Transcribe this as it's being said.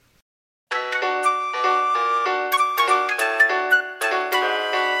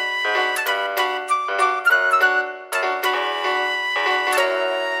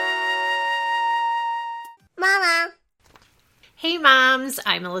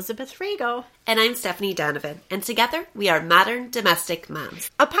I'm Elizabeth Rago. And I'm Stephanie Donovan. And together, we are Modern Domestic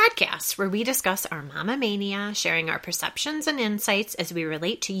Moms, a podcast where we discuss our mama mania, sharing our perceptions and insights as we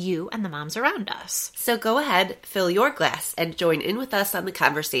relate to you and the moms around us. So go ahead, fill your glass, and join in with us on the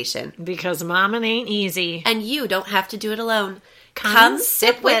conversation. Because mama ain't easy. And you don't have to do it alone. Come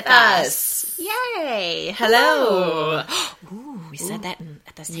sip with us. Yay. Hello. Ooh, we said that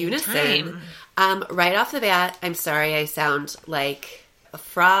at the same Unison. time. Right off the bat, I'm sorry I sound like a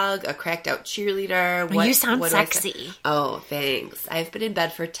frog, a cracked out cheerleader. You sound sexy. Oh, thanks. I've been in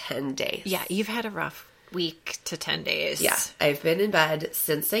bed for 10 days. Yeah, you've had a rough week to 10 days. Yeah, I've been in bed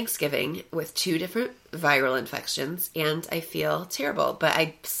since Thanksgiving with 2 different viral infections, and I feel terrible. But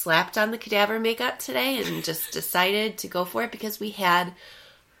I slapped on the cadaver makeup today and just decided to go for it because we had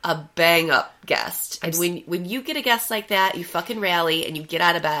a bang-up guest. And when you get a guest like that, you fucking rally and you get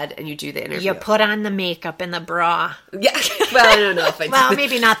out of bed and you do the interview. You put on the makeup and the bra. Yeah. Well, I don't know if I do. Well,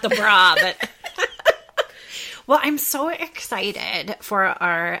 maybe not the bra, but... Well, I'm so excited for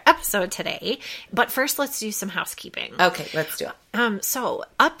our episode today, but first let's do some housekeeping. Okay, let's do it. So,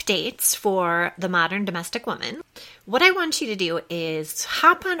 updates for the Modern Domestic Woman. What I want you to do is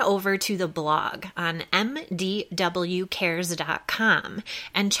hop on over to the blog on mdwcares.com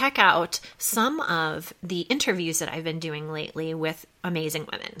and check out some of the interviews that I've been doing lately with amazing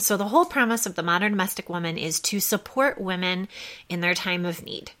women. So the whole premise of the Modern Domestic Woman is to support women in their time of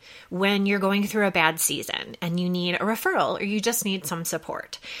need. When you're going through a bad season and you need a referral or you just need some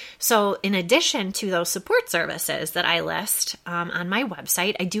support. So in addition to those support services that I list on my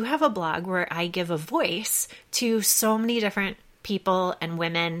website, I do have a blog where I give a voice to so many different people and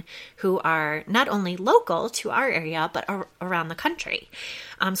women who are not only local to our area, but around the country.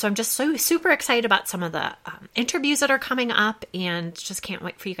 So I'm just so super excited about some of the interviews that are coming up and just can't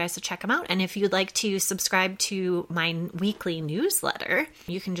wait for you guys to check them out. And if you'd like to subscribe to my weekly newsletter,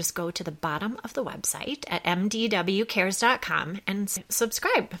 you can just go to the bottom of the website at mdwcares.com and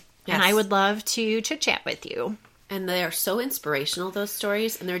subscribe. Yes. And I would love to chit chat with you. And they are so inspirational, those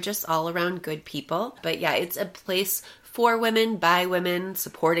stories, and they're just all around good people. But yeah, it's a place for women, by women,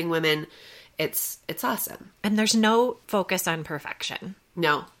 supporting women. It's awesome. And there's no focus on perfection.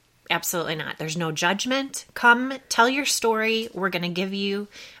 No. Absolutely not. There's no judgment. Come tell your story. We're going to give you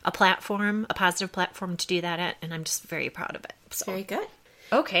a platform, a positive platform to do that at, and I'm just very proud of it. So. Very good.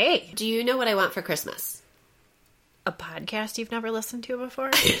 Okay. Do you know what I want for Christmas? A podcast you've never listened to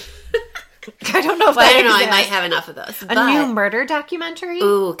before? I don't know if I don't know. I might have enough of those. A new murder documentary?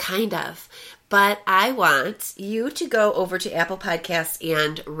 Ooh, kind of. But I want you to go over to Apple Podcasts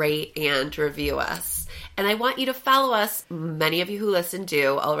and rate and review us. And I want you to follow us. Many of you who listen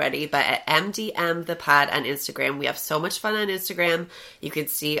do already, but at MDM the Pod on Instagram. We have so much fun on Instagram. You can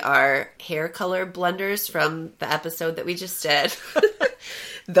see our hair color blunders from the episode that we just did.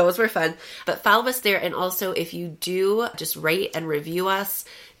 Those were fun. But follow us there. And also, if you do, just rate and review us.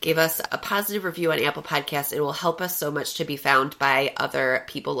 Give us a positive review on Apple Podcasts. It will help us so much to be found by other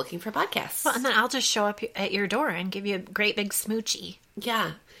people looking for podcasts. Well, and then I'll just show up at your door and give you a great big smoochie.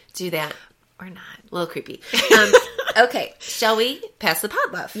 Yeah, do that. Or not. A little creepy. Okay, shall we pass the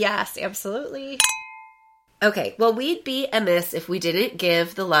pod love? Yes, absolutely. Okay, well, we'd be amiss if we didn't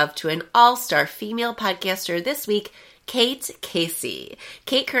give the love to an all-star female podcaster this week, Kate Casey.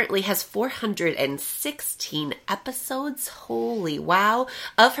 Kate currently has 416 episodes, holy wow,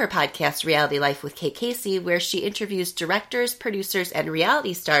 of her podcast, Reality Life with Kate Casey, where she interviews directors, producers, and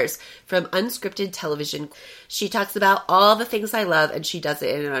reality stars from unscripted television. She talks about all the things I love, and she does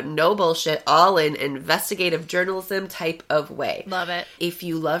it in a no bullshit, all in investigative journalism type of way. Love it. If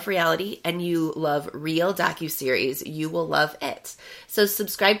you love reality and you love real docuseries, you will love it. So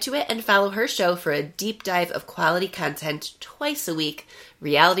subscribe to it and follow her show for a deep dive of quality content twice a week,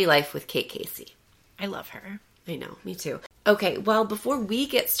 Reality Life with Kate Casey. I love her. I know, me too. Okay, well, before we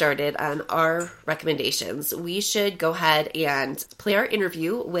get started on our recommendations, we should go ahead and play our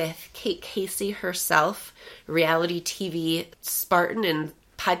interview with Kate Casey herself, reality TV Spartan and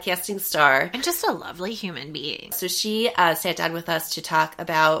podcasting star. And just a lovely human being. So she sat down with us to talk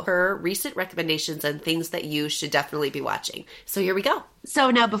about her recent recommendations and things that you should definitely be watching. So here we go.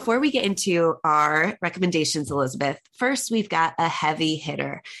 So now before we get into our recommendations, Elizabeth, first we've got a heavy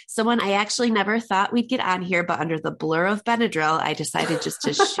hitter. Someone I actually never thought we'd get on here, but under the blur of Benadryl, I decided just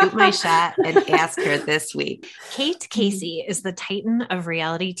to shoot my shot and ask her this week. Kate Casey is the titan of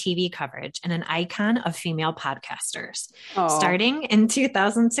reality TV coverage and an icon of female podcasters. Aww. Starting in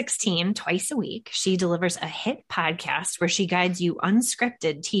 2016, twice a week, she delivers a hit podcast where she guides you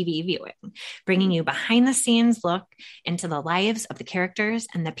unscripted TV viewing, bringing you behind the scenes look into the lives of the characters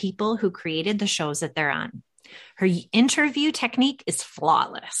and the people who created the shows that they're on. Her interview technique is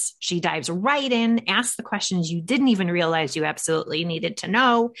flawless. She dives right in, asks the questions you didn't even realize you absolutely needed to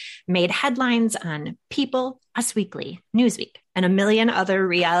know, made headlines on People, Us Weekly, Newsweek, and a million other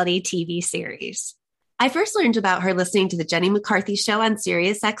reality TV series. I first learned about her listening to the Jenny McCarthy Show on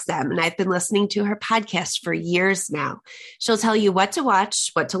Sirius XM, and I've been listening to her podcast for years now. She'll tell you what to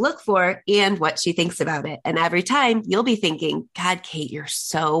watch, what to look for, and what she thinks about it. And every time you'll be thinking, God, Kate, you're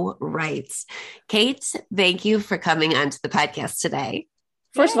so right. Kate, thank you for coming onto the podcast today.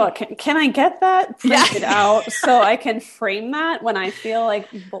 First of all, can I get that printed out so I can frame that when I feel like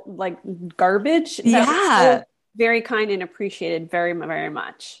garbage? Yeah. Very kind and appreciated very, very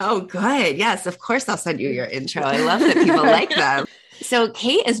much. Oh, good. Yes, of course I'll send you your intro. I love that people like them. So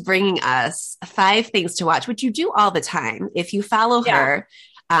Kate is bringing us 5 things to watch, which you do all the time. If you follow her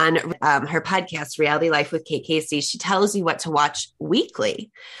on her podcast, Reality Life with Kate Casey, she tells you what to watch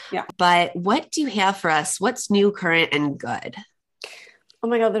weekly. Yeah. But what do you have for us? What's new, current, and good? Oh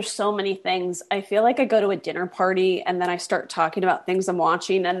my God, there's so many things. I feel like I go to a dinner party and then I start talking about things I'm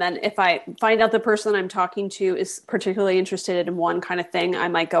watching. And then if I find out the person I'm talking to is particularly interested in one kind of thing, I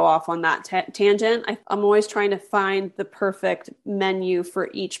might go off on that tangent. I'm always trying to find the perfect menu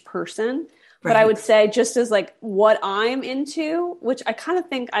for each person. Right. But I would say just as like what I'm into, which I kind of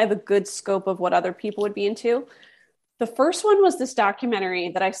think I have a good scope of what other people would be into. The first one was this documentary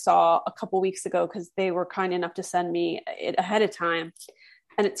that I saw a couple weeks ago because they were kind enough to send me it ahead of time.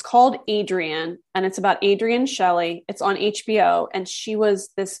 And it's called Adrian, and it's about Adrienne Shelly. It's on HBO, and she was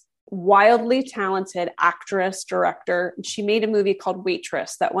this wildly talented actress, director. She made a movie called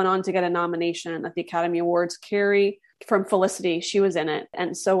Waitress that went on to get a nomination at the Academy Awards. Carrie from Felicity, she was in it.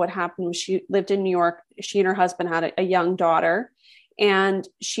 And so what happened was she lived in New York. She and her husband had a young daughter, and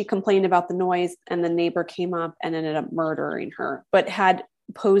she complained about the noise, and the neighbor came up and ended up murdering her, but had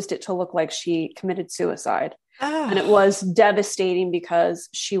posed it to look like she committed suicide. And it was devastating because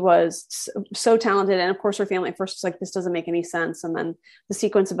she was so talented. And of course, her family at first was like, this doesn't make any sense. And then the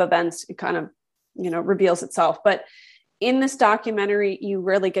sequence of events, it kind of, reveals itself. But in this documentary, you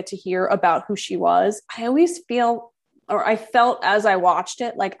rarely get to hear about who she was. I felt as I watched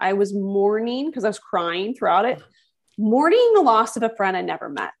it, like I was mourning because I was crying throughout it, mourning the loss of a friend I never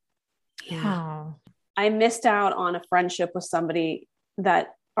met. Yeah. I missed out on a friendship with somebody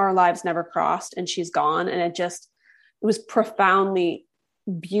that our lives never crossed, and she's gone. And it was profoundly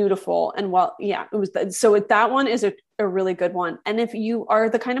beautiful. And it was, so that one is a really good one. And if you are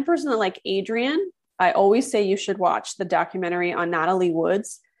the kind of person that like Adrienne, I always say you should watch the documentary on Natalie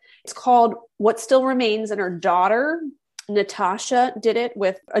Woods. It's called What Still Remains. And her daughter, Natasha, did it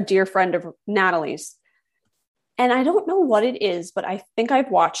with a dear friend of Natalie's. And I don't know what it is, but I think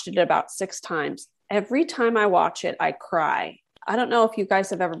I've watched it about 6 times. Every time I watch it, I cry. I don't know if you guys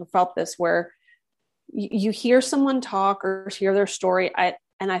have ever felt this where you hear someone talk or hear their story.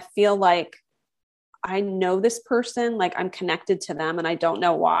 And I feel like I know this person, like I'm connected to them and I don't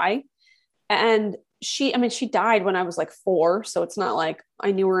know why. And she died when I was like 4. So it's not like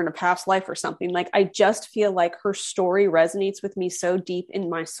I knew her in a past life or something. Like, I just feel like her story resonates with me so deep in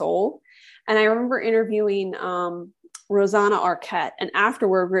my soul. And I remember interviewing Rosanna Arquette, and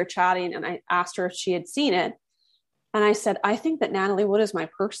afterward we were chatting and I asked her if she had seen it. And I said, I think that Natalie Wood is my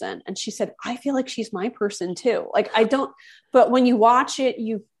person. And she said, I feel like she's my person too. Like, but when you watch it,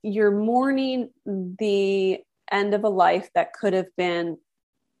 you're mourning the end of a life that could have been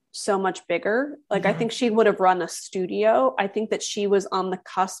so much bigger. Like, I think she would have run a studio. I think that she was on the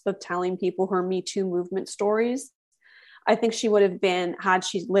cusp of telling people her Me Too movement stories. I think she would have been, had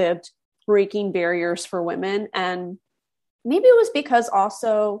she lived, breaking barriers for women. And maybe it was because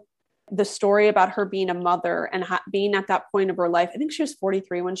also the story about her being a mother and being at that point of her life. I think she was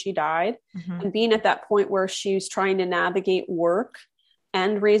 43 when she died, and being at that point where she was trying to navigate work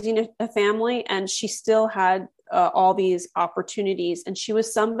and raising a family. And she still had all these opportunities. And she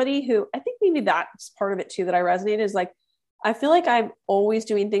was somebody who, I think maybe that's part of it too, that I resonated, is like, I feel like I'm always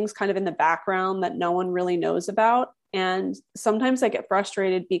doing things kind of in the background that no one really knows about. And sometimes I get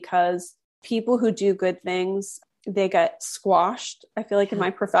frustrated because people who do good things, they get squashed. I feel like in my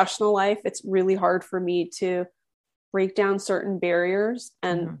professional life, it's really hard for me to break down certain barriers.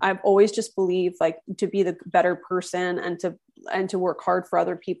 And I've always just believed like to be the better person and to work hard for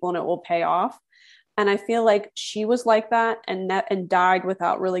other people, and it will pay off. And I feel like she was like that and died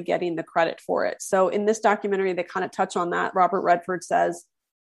without really getting the credit for it. So in this documentary, they kind of touch on that. Robert Redford says,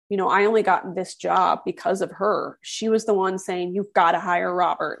 I only got this job because of her. She was the one saying, you've got to hire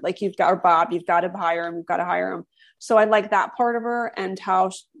Robert. Like, you've got Bob, you've got to hire him. You've got to hire him. So I like that part of her, and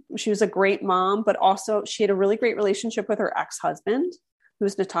how she was a great mom, but also she had a really great relationship with her ex-husband, who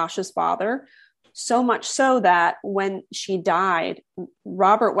was Natasha's father. So much so that when she died,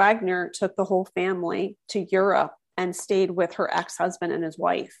 Robert Wagner took the whole family to Europe and stayed with her ex-husband and his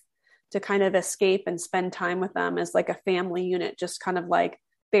wife to kind of escape and spend time with them as like a family unit, just kind of like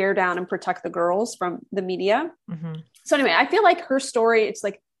bear down and protect the girls from the media. Mm-hmm. So anyway, I feel like her story, it's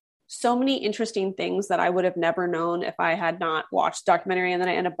like so many interesting things that I would have never known if I had not watched the documentary. And then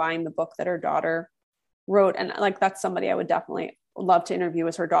I ended up buying the book that her daughter wrote. And like, that's somebody I would definitely love to interview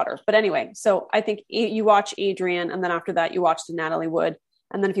as her daughter. But anyway, so I think you watch Adrian, and then after that you watch the Natalie Wood.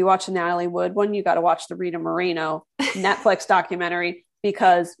 And then if you watch the Natalie Wood one, you got to watch the Rita Moreno Netflix documentary,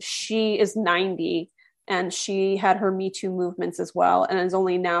 because she is 90 and she had her Me Too movements as well. And is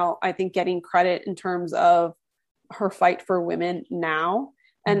only now, I think, getting credit in terms of her fight for women now.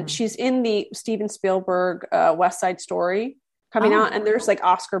 And she's in the Steven Spielberg West Side Story coming out. And there's like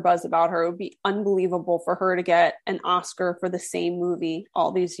Oscar buzz about her. It would be unbelievable for her to get an Oscar for the same movie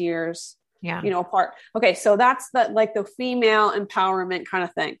all these years, apart. Okay. So that's the female empowerment kind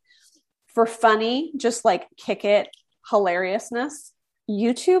of thing. For funny, just like kick it hilariousness,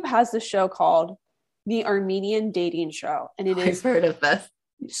 YouTube has this show called The Armenian Dating Show. And I've heard of this.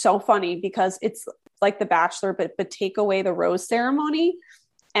 So funny because it's like The Bachelor, but take away the rose ceremony.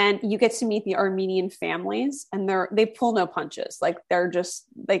 And you get to meet the Armenian families, and they pull no punches. Like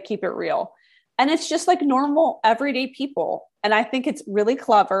they keep it real. And it's just like normal, everyday people. And I think it's really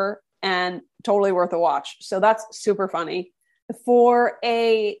clever and totally worth a watch. So that's super funny. For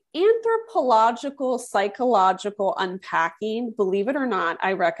a anthropological, psychological unpacking, believe it or not,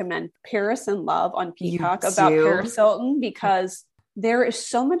 I recommend Paris in Love on Peacock about Paris Hilton, because there is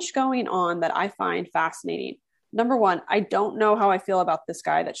so much going on that I find fascinating. Number one, I don't know how I feel about this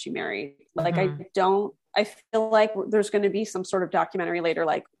guy that she married. Like, I feel like there's going to be some sort of documentary later.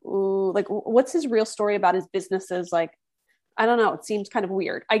 Like, ooh, like what's his real story about his businesses? Like, I don't know. It seems kind of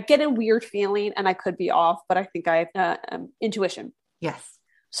weird. I get a weird feeling, and I could be off, but I think I have intuition. Yes.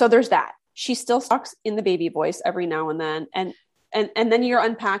 So there's that. She still talks in the baby voice every now and then. And then you're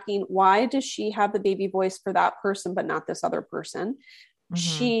unpacking, why does she have the baby voice for that person, but not this other person?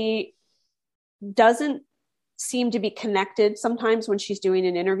 She doesn't seem to be connected sometimes when she's doing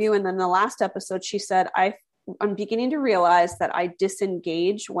an interview. And then the last episode, she said, I'm beginning to realize that I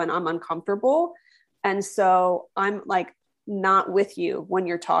disengage when I'm uncomfortable. And so I'm like, not with you when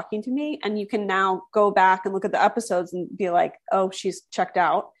you're talking to me. And you can now go back and look at the episodes and be like, oh, she's checked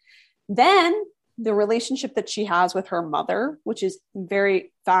out. Then the relationship that she has with her mother, which is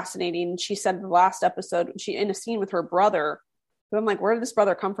very fascinating. She said in the last episode, she in a scene with her brother, but I'm like, where did this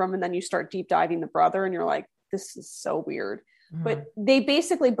brother come from? And then you start deep diving the brother, and you're like, this is so weird. But they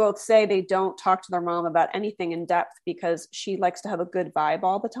basically both say they don't talk to their mom about anything in depth because she likes to have a good vibe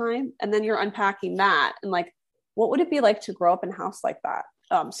all the time. And then you're unpacking that and like, what would it be like to grow up in a house like that?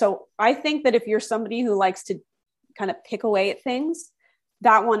 So I think that if you're somebody who likes to kind of pick away at things,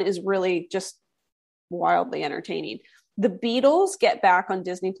 that one is really just wildly entertaining. The Beatles Get Back on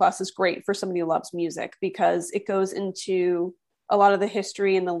Disney Plus is great for somebody who loves music, because it goes into a lot of the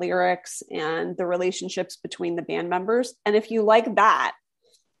history and the lyrics and the relationships between the band members. And if you like that,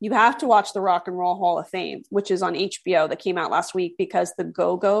 you have to watch the Rock and Roll Hall of Fame, which is on HBO, that came out last week, because the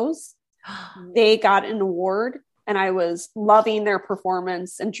Go-Go's, they got an award, and I was loving their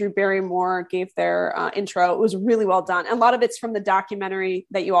performance. And Drew Barrymore gave their intro. It was really well done. And a lot of it's from the documentary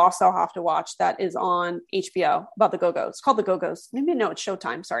that you also have to watch that is on HBO about the Go-Go's. It's called the Go-Go's. Maybe no, it's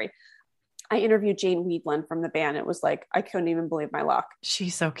Showtime. Sorry. I interviewed Jane Weedland from the band. It was like, I couldn't even believe my luck.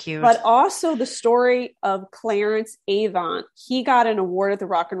 She's so cute. But also the story of Clarence Avant. He got an award at the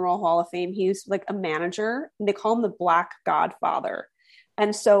Rock and Roll Hall of Fame. He's like a manager, and they call him the Black Godfather.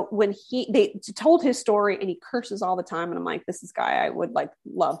 And so when they told his story, and he curses all the time, and I'm like, this is a guy I would like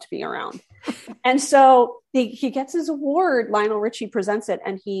love to be around. And so he gets his award. Lionel Richie presents it,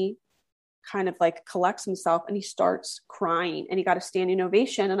 and he kind of like collects himself, and he starts crying, and he got a standing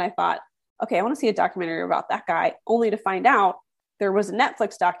ovation. And I thought, okay, I want to see a documentary about that guy, only to find out there was a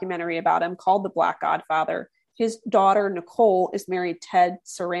Netflix documentary about him called The Black Godfather. His daughter, Nicole, is married Ted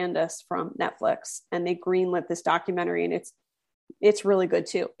Sarandis from Netflix, and they greenlit this documentary, and it's really good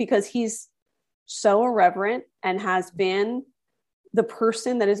too, because he's so irreverent and has been the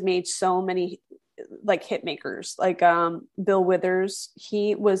person that has made so many like hit makers, like Bill Withers.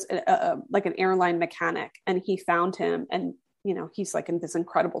 He was like an airline mechanic, and he found him, and he's like this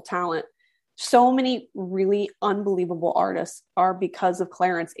incredible talent. So many really unbelievable artists are because of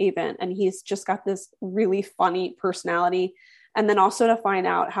Clarence Avant, and he's just got this really funny personality. And then also to find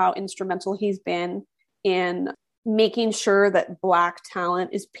out how instrumental he's been in making sure that Black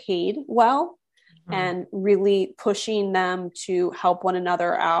talent is paid well, and really pushing them to help one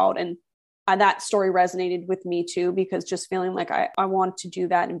another out. And that story resonated with me too, because just feeling like I want to do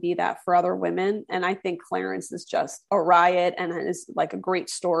that and be that for other women. And I think Clarence is just a riot and is like a great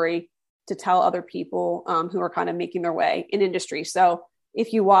story to tell other people who are kind of making their way in industry. So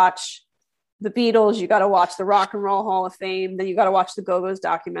if you watch the Beatles, you got to watch the Rock and Roll Hall of Fame, then you got to watch the Go-Go's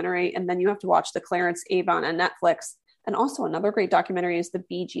documentary, and then you have to watch the Clarence Avon on Netflix. And also another great documentary is the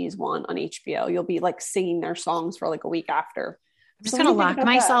Bee Gees one on HBO. You'll be like singing their songs for like a week after. I'm just going to lock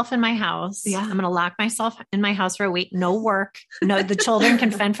myself in my house. Yeah. I'm going to lock myself in my house for a week. No work. No, the children can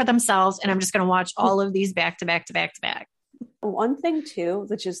fend for themselves. And I'm just going to watch all of these back to back to back to back. One thing too,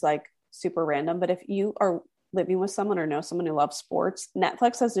 which is like super random, but if you are living with someone or know someone who loves sports,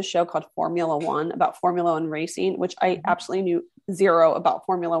 Netflix has this show called Formula One about Formula One racing, which I absolutely knew zero about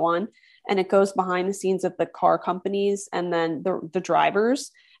Formula One. And it goes behind the scenes of the car companies and then the drivers,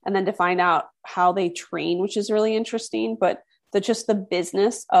 and then to find out how they train, which is really interesting. But just the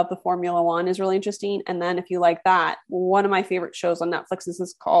business of the Formula One is really interesting. And then if you like that, one of my favorite shows on Netflix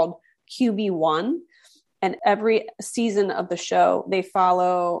is called QB1. And every season of the show, they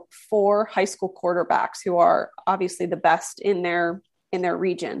follow 4 high school quarterbacks who are obviously the best in their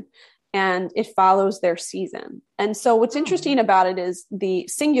region. And it follows their season. And so what's interesting about it is the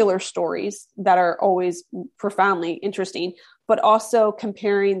singular stories that are always profoundly interesting, but also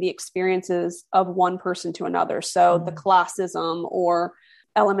comparing the experiences of one person to another. So the classism or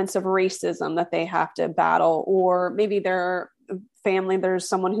elements of racism that they have to battle, or maybe their family, there's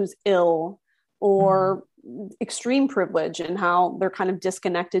someone who's ill, or extreme privilege and how they're kind of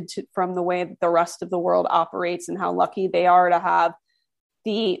disconnected from the way that the rest of the world operates, and how lucky they are to have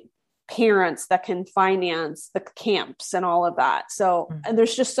the parents that can finance the camps and all of that. So and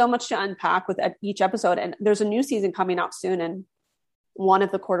there's just so much to unpack with each episode. And there's a new season coming out soon. And one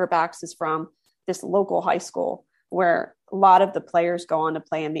of the quarterbacks is from this local high school where a lot of the players go on to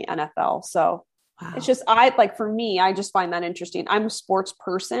play in the NFL. So it's just, for me, I just find that interesting. I'm a sports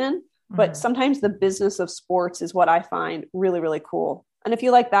person, but sometimes the business of sports is what I find really, really cool. And if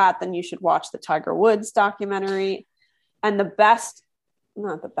you like that, then you should watch the Tiger Woods documentary. And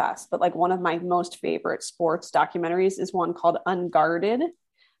not the best, but like one of my most favorite sports documentaries is one called Unguarded.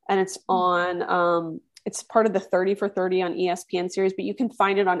 And it's on, it's part of the 30 for 30 on ESPN series, but you can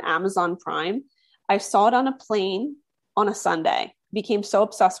find it on Amazon Prime. I saw it on a plane on a Sunday, became so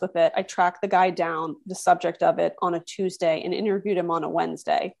obsessed with it. I tracked the guy down, the subject of it, on a Tuesday and interviewed him on a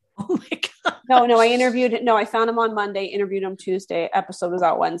Wednesday. Oh my God. I found him on Monday, interviewed him Tuesday. Episode was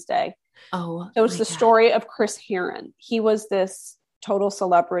out Wednesday. Oh, it was the story of Chris Herron. He was this total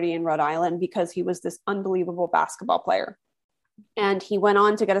celebrity in Rhode Island because he was this unbelievable basketball player. And he went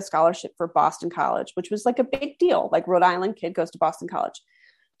on to get a scholarship for Boston College, which was like a big deal. Like Rhode Island kid goes to Boston College.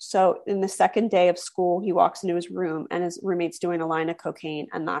 So in the second day of school, he walks into his room and his roommate's doing a line of cocaine.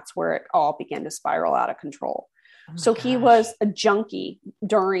 And that's where it all began to spiral out of control. So he was a junkie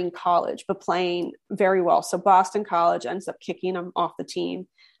during college, but playing very well. So Boston College ends up kicking him off the team.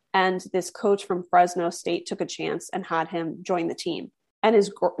 And this coach from Fresno State took a chance and had him join the team. And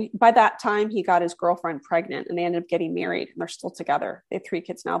by that time, he got his girlfriend pregnant and they ended up getting married and they're still together. They have 3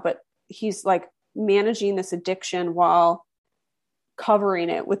 kids now, but he's like managing this addiction while covering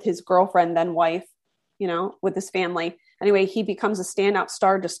it with his girlfriend, then wife, with his family. Anyway, he becomes a standout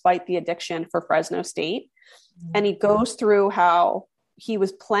star despite the addiction for Fresno State. And he goes through how he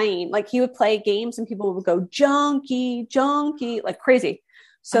was playing, like he would play games and people would go junkie, like crazy.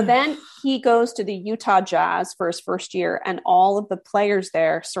 So then he goes to the Utah Jazz for his first year, and all of the players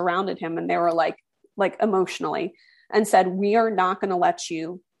there surrounded him and they were like emotionally and said, we are not going to let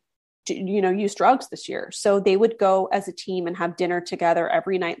you, use drugs this year. So they would go as a team and have dinner together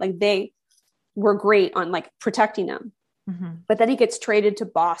every night. Like they were great on like protecting him. But then he gets traded to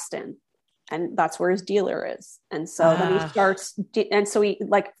Boston and that's where his dealer is. And so then he starts, and so he,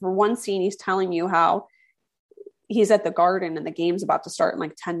 like for one scene, he's telling you how he's at the Garden and the game's about to start in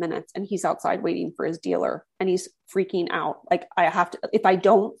like 10 minutes and he's outside waiting for his dealer and he's freaking out. Like I have to, if I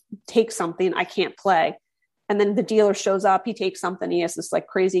don't take something, I can't play. And then the dealer shows up, he takes something, he has this like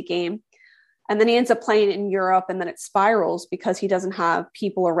crazy game. And then he ends up playing in Europe and then it spirals because he doesn't have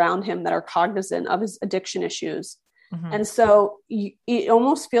people around him that are cognizant of his addiction issues. And so it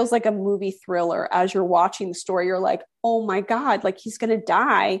almost feels like a movie thriller as you're watching the story. You're like, oh my God, like he's going to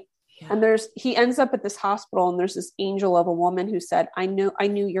die. Yeah. And he ends up at this hospital and there's this angel of a woman who said, I knew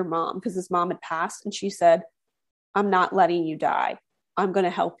your mom because his mom had passed. And she said, I'm not letting you die. I'm going to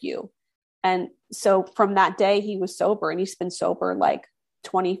help you. And so from that day, he was sober and he's been sober like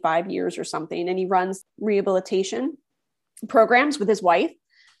 25 years or something. And he runs rehabilitation programs with his wife.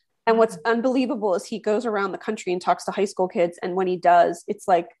 And what's unbelievable is he goes around the country and talks to high school kids. And when he does, it's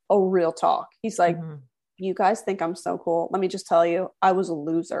like a real talk. He's like, you guys think I'm so cool. Let me just tell you, I was a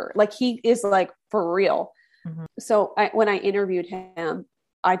loser. Like he is like for real. So when I interviewed him,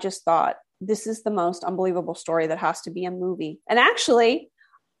 I just thought, this is the most unbelievable story that has to be a movie. And actually,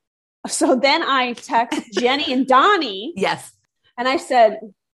 so then I text Jenny and Donnie. Yes. And I said,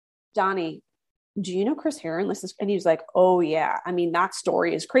 Donnie, do you know Chris Herron? And he was like, oh yeah. I mean, that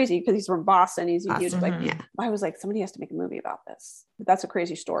story is crazy because he's from Boston. He's huge. Like, I was like, somebody has to make a movie about this. That's a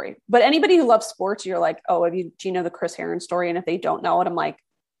crazy story. But anybody who loves sports, you're like, oh, do you know the Chris Herron story? And if they don't know it, I'm like,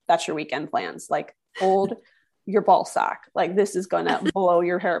 that's your weekend plans. Like hold your ball sack. Like this is going to blow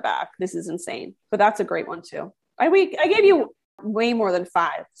your hair back. This is insane. But that's a great one too. I gave you way more than 5.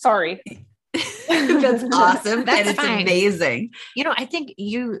 Sorry. That's awesome. That's and it's fine. amazing. You know, I think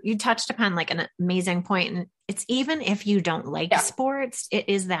you touched upon like an amazing point. And it's even if you don't like sports, it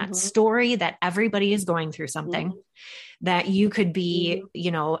is that story that everybody is going through something that you could be,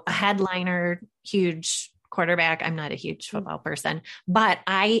 you know, a headliner, huge quarterback. I'm not a huge football person, but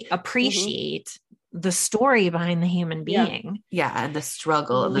I appreciate the story behind the human being. Yeah. And the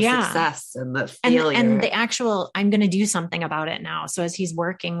struggle and the success and the failure. And the actual, I'm going to do something about it now. So as he's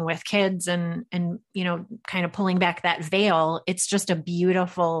working with kids and, you know, kind of pulling back that veil, it's just a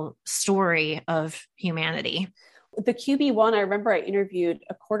beautiful story of humanity. The QB1, I remember I interviewed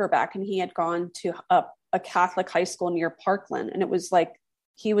a quarterback and he had gone to a Catholic high school near Parkland. And it was like,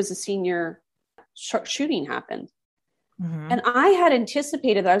 he was a senior, shooting happened. And I had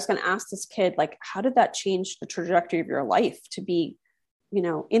anticipated that I was going to ask this kid, like, how did that change the trajectory of your life to be, you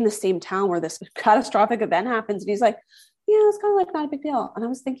know, in the same town where this catastrophic event happens? And he's like, yeah, it's kind of like not a big deal. And I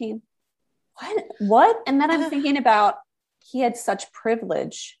was thinking, what? And then I'm thinking about, he had such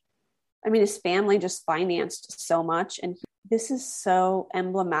privilege. I mean, his family just financed so much. And this is so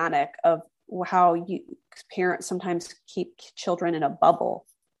emblematic of how parents sometimes keep children in a bubble.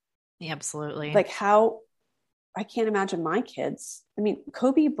 Absolutely. Like how, I can't imagine my kids. I mean,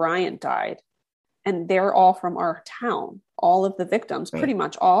 Kobe Bryant died and they're all from our town, all of the victims, pretty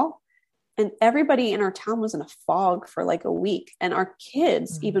much all. And everybody in our town was in a fog for like a week. And our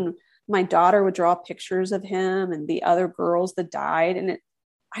kids, even my daughter would draw pictures of him and the other girls that died. And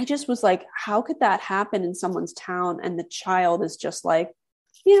I just was like, how could that happen in someone's town? And the child is just like,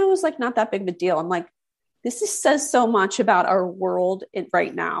 it was like not that big of a deal. I'm like, says so much about our world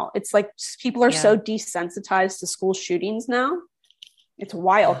right now. It's like people are so desensitized to school shootings now. It's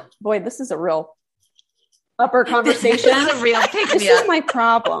wild. Boy, this is a real upper conversation. This is a real pick-me-up. This is my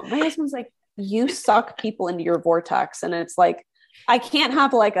problem. My husband's like, you suck people into your vortex. And it's like, I can't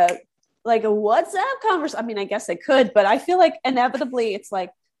have like a WhatsApp conversation. I mean, I guess I could, but I feel like inevitably it's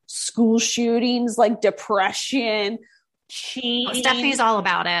like school shootings, like depression, cheating. Stephanie's all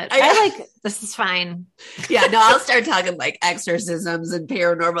about it. I like, this is fine. Yeah, no, I'll start talking like exorcisms and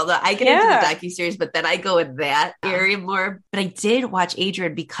paranormal. I get into the docuseries, but then I go in that area more. But I did watch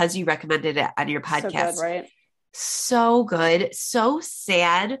Adrian because you recommended it on your podcast. So good, right? So good, so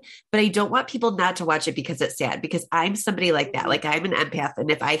sad, but I don't want people not to watch it because it's sad, because I'm somebody like that. Like I'm an empath. And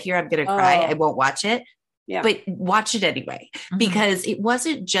if I hear I'm going to cry, I won't watch it. Yeah. But watch it anyway, because it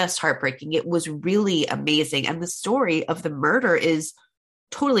wasn't just heartbreaking. It was really amazing. And the story of the murder is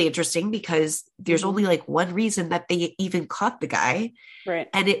totally interesting because there's only like one reason that they even caught the guy. Right.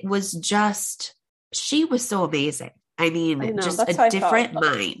 And it was just, she was so amazing. I mean, just a different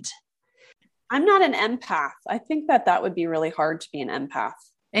mind. I'm not an empath. I think that would be really hard to be an empath.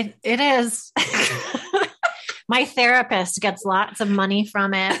 It is. My therapist gets lots of money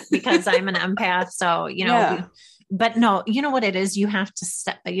from it because I'm an empath. So, you know, but no, you know what it is? You have to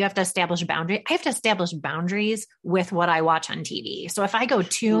establish boundaries. I have to establish boundaries with what I watch on TV. So if I go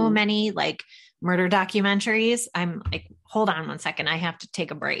too many like murder documentaries, I'm like, hold on one second. I have to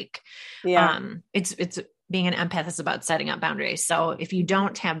take a break. Yeah. It's being an empath is about setting up boundaries. So if you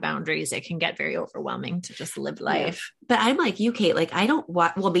don't have boundaries, it can get very overwhelming to just live life. Yeah. But I'm like you, Kate, like I don't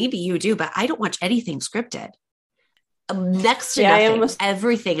watch, well, maybe you do, but I don't watch anything scripted. Next to nothing.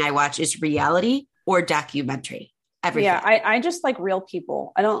 Everything I watch is reality or documentary. Everything. Yeah. I just like real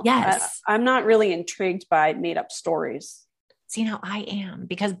people. I'm not really intrigued by made up stories. See, now I am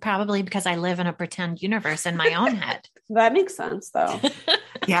because I live in a pretend universe in my own head. That makes sense though.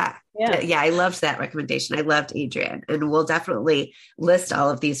 Yeah. I loved that recommendation. I loved Adrian, and we'll definitely list all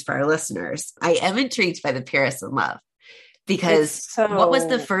of these for our listeners. I am intrigued by the Paris in Love because what was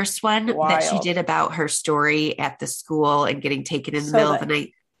the first one that she did about her story at the school and getting taken in the middle of the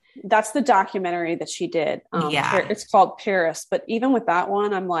night? That's the documentary that she did. It's called Paris. But even with that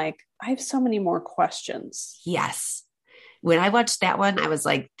one, I'm like, I have so many more questions. Yes. when I watched that one, I was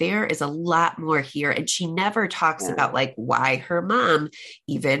like, there is a lot more here. And she never talks about like why her mom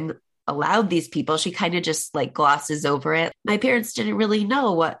even allowed these people. She kind of just like glosses over it. My parents didn't really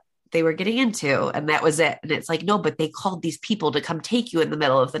know what they were getting into, and that was it. And it's like, no, but they called these people to come take you in the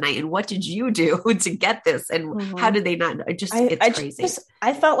middle of the night. And what did you do to get this? And how did they not know? It's crazy.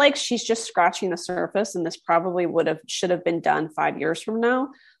 I felt like she's just scratching the surface, and this probably should have been done 5 years from now.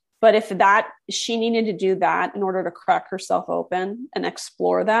 But if she needed to do that in order to crack herself open and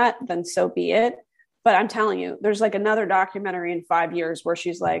explore that, then so be it. But I'm telling you, there's like another documentary in 5 years where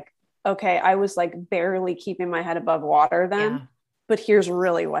she's like, okay, I was like barely keeping my head above water then, but here's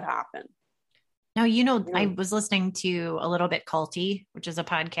really what happened. Now, I was listening to A Little Bit Culty, which is a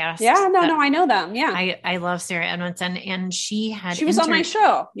podcast. Yeah, no, I know them. Yeah. I love Sarah Edmondson, and she was on my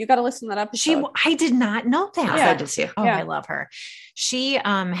show. You got to listen to that episode. I did not know that. Yeah, I did too. Oh, yeah. I love her. She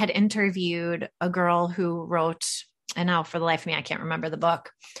had interviewed a girl who wrote, and now for the life of me, I can't remember the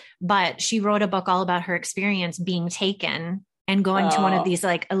book, but she wrote a book all about her experience being taken and going to one of these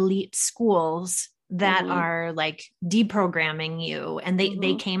like elite schools that are like deprogramming you. And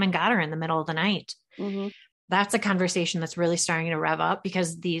they came and got her in the middle of the night. That's a conversation that's really starting to rev up,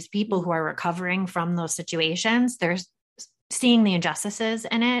 because these people who are recovering from those situations, they're seeing the injustices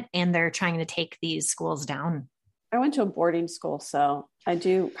in it, and they're trying to take these schools down. I went to a boarding school, so I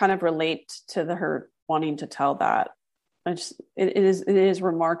do kind of relate to her wanting to tell that. It is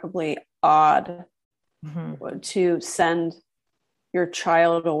remarkably odd to send your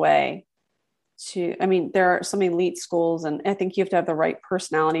child away there are some elite schools, and I think you have to have the right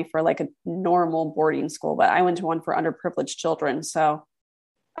personality for like a normal boarding school, but I went to one for underprivileged children. So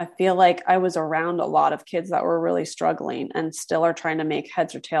I feel like I was around a lot of kids that were really struggling and still are trying to make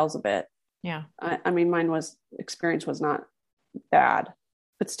heads or tails of it. Yeah. Experience was not bad,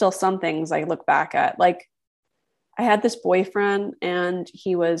 but still some things I look back at, like I had this boyfriend and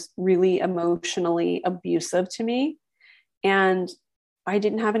he was really emotionally abusive to me. And I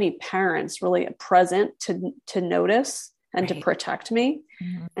didn't have any parents really present to notice and to protect me.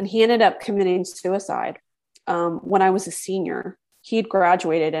 And he ended up committing suicide when I was a senior. He had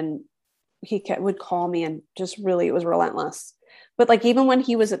graduated, and he would call me, and just really, it was relentless. But like, even when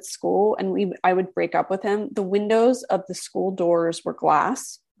he was at school and I would break up with him, the windows of the school doors were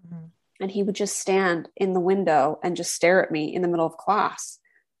glass, and he would just stand in the window and just stare at me in the middle of class.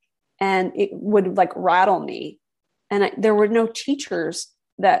 And it would like rattle me. And there were no teachers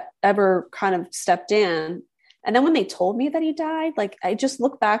that ever kind of stepped in. And then when they told me that he died, like, I just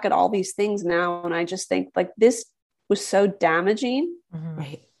look back at all these things now, and I just think like, this was so damaging.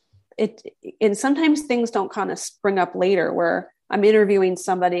 Right. And sometimes things don't kind of spring up later, where I'm interviewing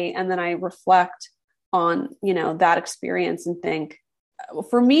somebody and then I reflect on, that experience and think,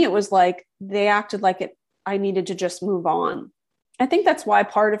 for me, it was like, they acted like I needed to just move on. I think that's why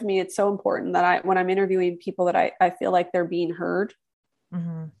part of me, it's so important that when I'm interviewing people, that I feel like they're being heard,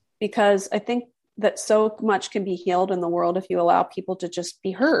 because I think that so much can be healed in the world if you allow people to just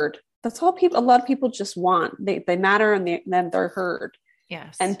be heard. That's all a lot of people just want. They matter, and then they're heard.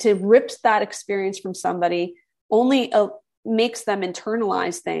 Yes. And to rip that experience from somebody only makes them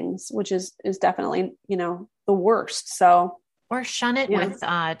internalize things, which is definitely, the worst. So, or shun it with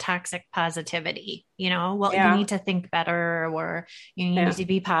toxic positivity, you need to think better, or you need to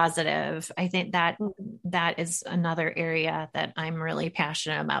be positive. I think that is another area that I'm really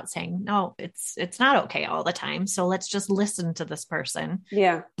passionate about, saying, no, it's not okay all the time. So let's just listen to this person.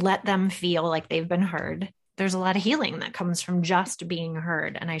 Yeah. Let them feel like they've been heard. There's a lot of healing that comes from just being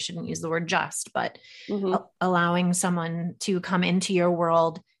heard. And I shouldn't use the word just, but allowing someone to come into your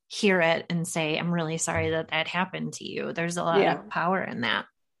world, hear it, and say, I'm really sorry that happened to you. There's a lot of power in that.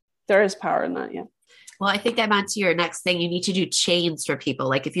 There is power in that. Yeah. Well, I think I'm on to your next thing. You need to do chains for people.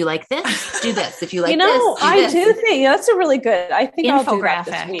 Like, if you like this, do this. If you like this, do think that's a really good, I think I'll do that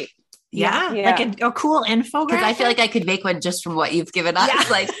this week. Yeah. Like a cool infographic. Because I feel like I could make one just from what you've given us. Yeah.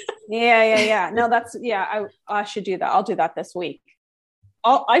 Like, yeah. No, I should do that. I'll do that this week.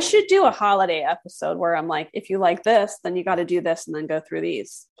 I should do a holiday episode where I'm like, if you like this, then you got to do this, and then go through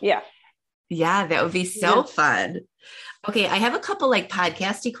these. Yeah. Yeah, that would be so fun. Okay. I have a couple like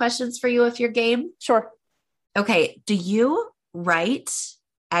podcasty questions for you if you're game. Sure. Okay. Do you write,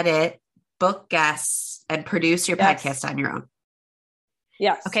 edit, book guests, and produce your podcast on your own?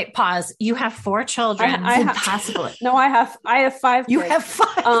 Yes. Okay. Pause. You have 4 children. I it's have, impossible. No, I have 5. You kids. have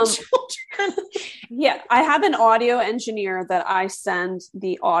 5 children. Yeah. I have an audio engineer that I send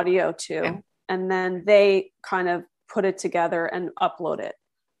the audio to, and then they kind of put it together and upload it.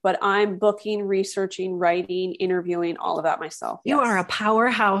 but I'm booking, researching, writing, interviewing, all of that myself. You are a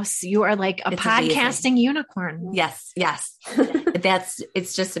powerhouse. You are like a podcasting unicorn. Yes. Yes.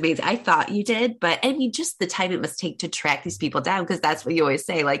 It's just amazing. I thought you did, but I mean, just the time it must take to track these people down. Cause that's what you always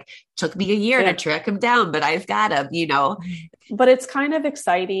say, like, took me a year to track them down, but I've got them, you know. But it's kind of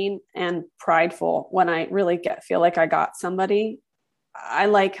exciting and prideful when I really feel like I got somebody. I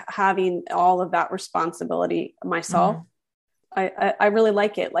like having all of that responsibility myself. I really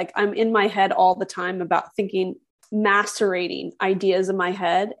like it. Like, I'm in my head all the time about thinking, macerating ideas in my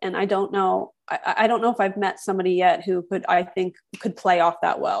head. And I don't know if I've met somebody yet who could play off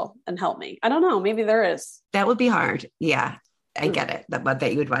that well and help me. I don't know. Maybe there is. That would be hard. Yeah. I get it.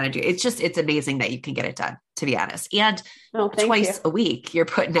 That you would want to do. It's amazing that you can get it done, to be honest. And twice a week you're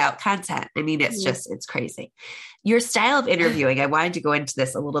putting out content. I mean, it's crazy. Your style of interviewing, I wanted to go into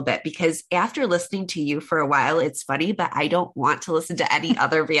this a little bit because after listening to you for a while, it's funny, but I don't want to listen to any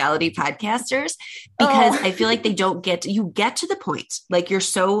other reality podcasters because I feel like you get to the point, like you're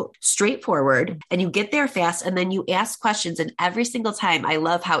so straightforward and you get there fast and then you ask questions. And every single time I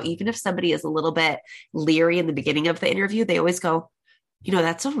love how even if somebody is a little bit leery in the beginning of the interview, they always go, you know,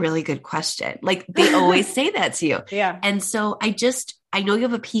 that's a really good question. Like they always say that to you. Yeah. And so I know you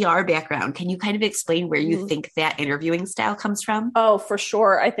have a PR background. Can you kind of explain where you think that interviewing style comes from? Oh, for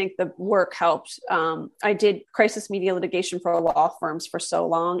sure. I think the work helped. I did crisis media litigation for law firms for so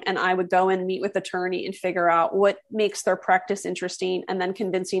long, and I would go and meet with attorney and figure out what makes their practice interesting and then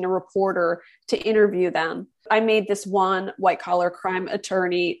convincing a reporter to interview them. I made this one white collar crime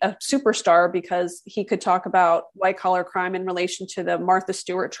attorney a superstar because he could talk about white collar crime in relation to the Martha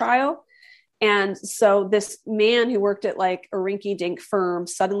Stewart trial. And so this man who worked at like a rinky dink firm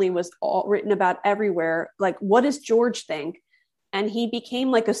suddenly was all written about everywhere. Like, what does George think? And he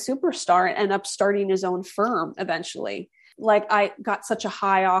became like a superstar and ended up starting his own firm eventually. Like, I got such a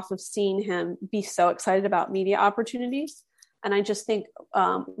high off of seeing him be so excited about media opportunities. And I just think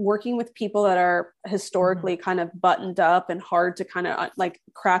working with people that are historically kind of buttoned up and hard to kind of like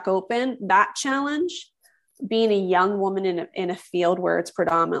crack open, that challenge, being a young woman in a field where it's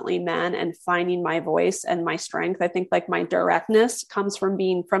predominantly men and finding my voice and my strength. I think like my directness comes from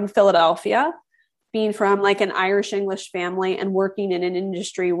being from Philadelphia, being from like an Irish English family and working in an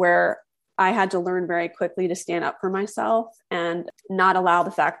industry where I had to learn very quickly to stand up for myself and not allow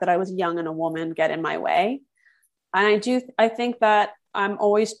the fact that I was young and a woman get in my way. And I think that I'm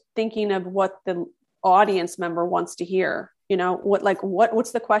always thinking of what the audience member wants to hear, you know,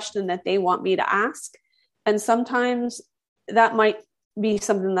 what's the question that they want me to ask? And sometimes that might be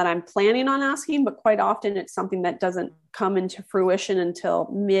something that I'm planning on asking, but quite often it's something that doesn't come into fruition until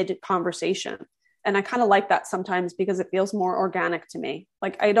mid conversation. And I kind of like that sometimes because it feels more organic to me.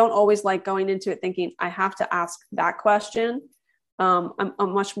 Like, I don't always like going into it thinking I have to ask that question. I'm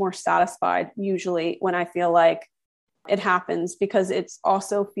much more satisfied usually when I feel like it happens, because it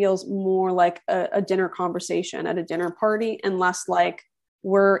also feels more like a dinner conversation at a dinner party and less like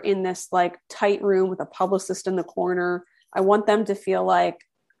we're in this like tight room with a publicist in the corner. I want them to feel like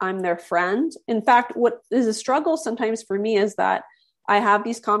I'm their friend. In fact, what is a struggle sometimes for me is that I have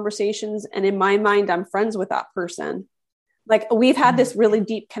these conversations and in my mind, I'm friends with that person. Like, we've had this really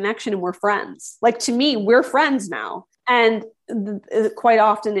deep connection and we're friends. Like, to me, we're friends now. And quite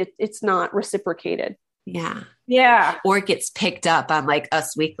often it's not reciprocated. Yeah. Yeah. Or it gets picked up on like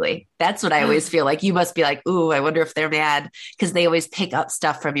Us Weekly. That's what I always feel like. You must be like, ooh, I wonder if they're mad, because they always pick up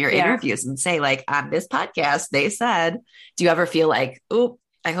stuff from your interviews and say like, on this podcast, they said. Do you ever feel like, ooh,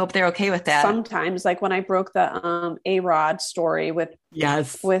 I hope they're okay with that? Sometimes, like when I broke the A-Rod story with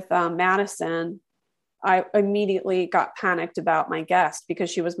Madison, I immediately got panicked about my guest because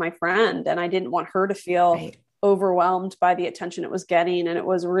she was my friend and I didn't want her to feel overwhelmed by the attention it was getting. And it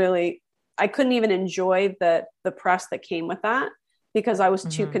was really, I couldn't even enjoy the press that came with that because I was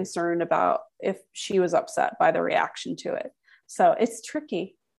too concerned about if she was upset by the reaction to it. So it's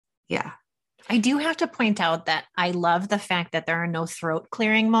tricky. Yeah. I do have to point out that I love the fact that there are no throat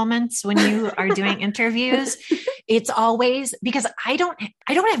clearing moments when you are doing interviews. It's always because I don't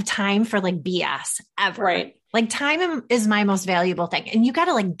have time for like BS ever. Right. Like, time is my most valuable thing. And you got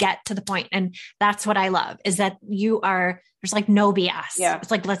to like get to the point. And that's what I love, is that there's like no BS. Yeah.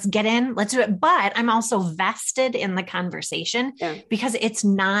 It's like, let's get in, let's do it. But I'm also vested in the conversation because it's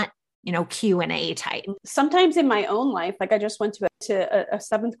not, Q&A type. Sometimes in my own life, like I just went to a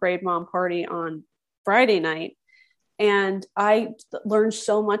 7th grade mom party on Friday night, and I learned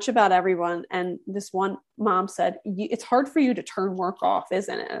so much about everyone. And this one mom said, it's hard for you to turn work off,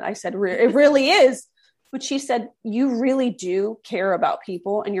 isn't it? And I said, it really is. But she said, you really do care about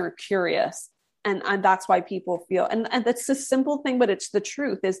people and you're curious. And that's why people feel, and that's a simple thing, but it's the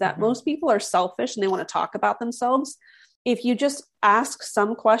truth, is that most people are selfish and they want to talk about themselves. If you just ask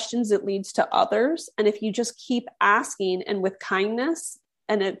some questions, it leads to others. And if you just keep asking and with kindness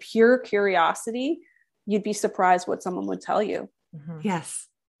and a pure curiosity, you'd be surprised what someone would tell you. Yes.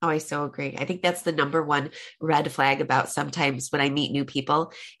 Oh, I so agree. I think that's the number one red flag about sometimes when I meet new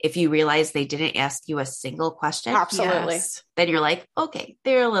people. If you realize they didn't ask you a single question, Absolutely. then you're like, okay,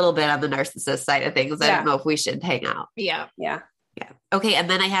 they're a little bit on the narcissist side of things. I don't know if we should hang out. Yeah. Okay. And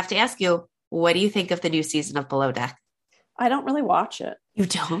then I have to ask you, what do you think of the new season of Below Deck? I don't really watch it. You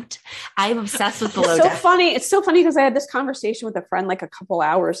don't? I'm obsessed with Below It's so Deck. funny. It's so funny because I had this conversation with a friend like a couple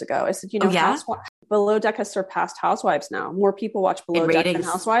hours ago. I said, Below Deck has surpassed Housewives now. More people watch Below Deck than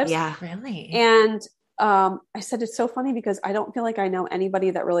Housewives. Yeah. Really? And I said, it's so funny because I don't feel like I know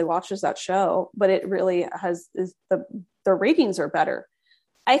anybody that really watches that show, but it really the ratings are better.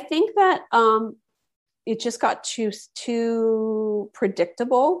 I think that it just got too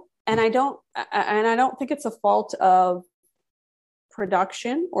predictable. And I don't think it's a fault of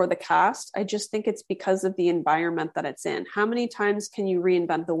production or the cast. I just think it's because of the environment that it's in. How many times can you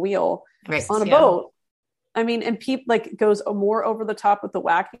reinvent the wheel on a boat? I mean, and people like goes more over the top with the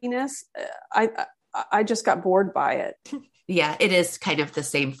wackiness. I just got bored by it. Yeah, it is kind of the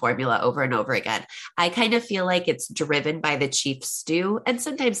same formula over and over again. I kind of feel like it's driven by the chief stew and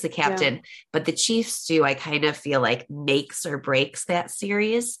sometimes the captain, but the chief stew, I kind of feel like makes or breaks that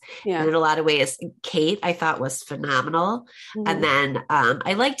series. Yeah. And in a lot of ways, Kate, I thought was phenomenal. And then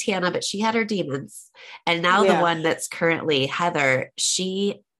I liked Hannah, but she had her demons. And now the one that's currently Heather,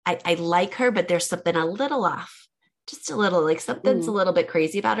 I like her, but there's something a little off. Just a little, like something's a little bit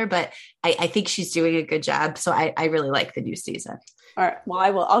crazy about her, but I think she's doing a good job. So I really like the new season. All right.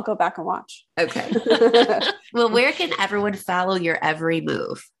 Well, I'll go back and watch. Okay. Well, where can everyone follow your every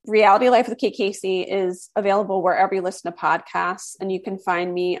move? Reality Life with Kate Casey is available wherever you listen to podcasts. And you can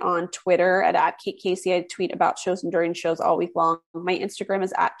find me on Twitter at Kate Casey. I tweet about shows and during shows all week long. My Instagram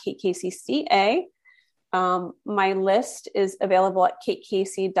is at Kate Casey CA. My list is available at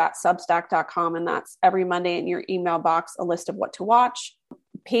katecasey.substack.com, and that's every Monday in your email box, a list of what to watch.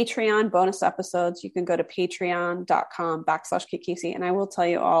 Patreon bonus episodes. You can go to patreon.com/Kate Casey. And I will tell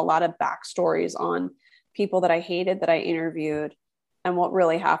you a lot of backstories on people that I hated that I interviewed and what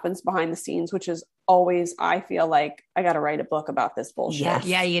really happens behind the scenes, which is always, I feel like I got to write a book about this bullshit. Yes.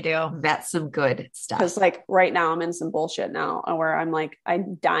 Yeah, you do. That's some good stuff. Because like right now I'm in some bullshit now where I'm like,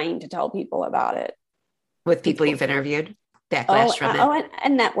 I'm dying to tell people about it. With people you've interviewed, backlash from it.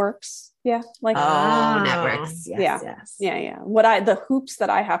 And networks. Yeah. Like, networks. Yes, Yeah. The hoops that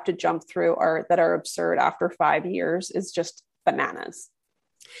I have to jump through that are absurd after 5 years is just bananas.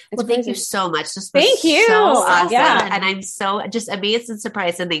 Well, thank you so much. Thank you. So awesome. Yeah. And I'm so just amazed and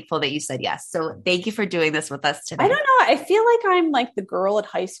surprised and thankful that you said yes. So thank you for doing this with us today. I don't know. I feel like I'm like the girl at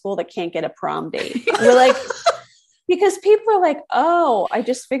high school that can't get a prom date. We're like, because people are like, oh, I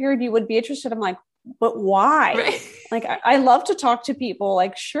just figured you would be interested. I'm like, but why? Right. Like, I love to talk to people.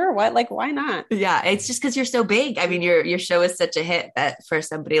 Like, sure. Why not? Yeah. It's just because you're so big. I mean, your show is such a hit that for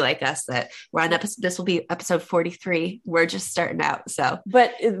somebody like us that we're on this will be episode 43. We're just starting out. So,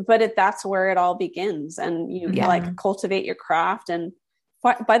 but that's where it all begins. And you like cultivate your craft. And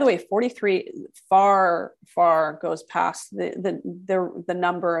by the way, 43 far goes past the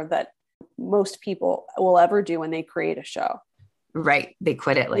number that most people will ever do when they create a show. Right. They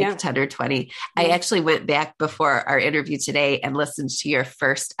quit at like 10 or 20. I actually went back before our interview today and listened to your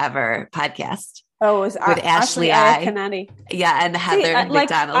first ever podcast. Oh, it was with Ashley I. Canetti. Yeah. And Heather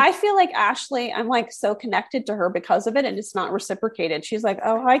McDonald. I feel like Ashley, I'm like so connected to her because of it. And it's not reciprocated. She's like,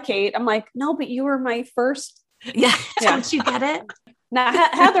 oh, hi, Kate. I'm like, no, but you were my first. Yeah. Don't you get it? Now,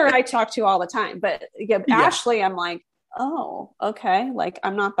 Heather, I talk to all the time, but Ashley, I'm like, oh, okay. Like,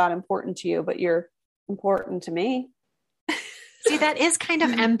 I'm not that important to you, but you're important to me. See, that is kind of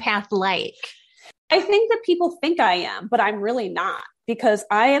empath-like. I think that people think I am, but I'm really not, because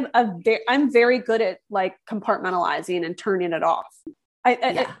I'm very good at like compartmentalizing and turning it off.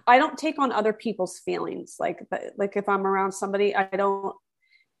 I don't take on other people's feelings. Like if I'm around somebody,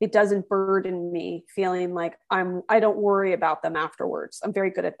 it doesn't burden me feeling like I don't worry about them afterwards. I'm very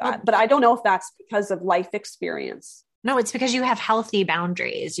good at that, but I don't know if that's because of life experience. No, it's because you have healthy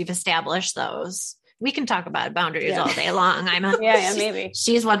boundaries. You've established those. We can talk about boundaries all day long. Maybe.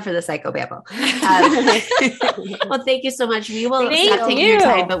 She's one for the psychobabble. Well, thank you so much. We will stop taking your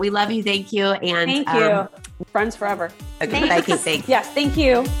time, but we love you. Thank you. And thank you. Friends forever. Okay, bye, Kate. Thanks. Yes, thank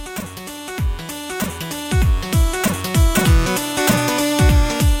you.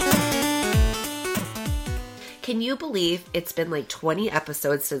 can you believe it's been like 20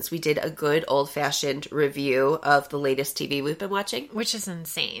 episodes since we did a good old-fashioned review of the latest TV we've been watching? Which is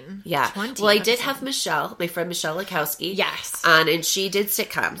insane. Yeah. 20 Well, I did episodes. have Michelle, my friend Michelle Lakowski, Yes. on, and she did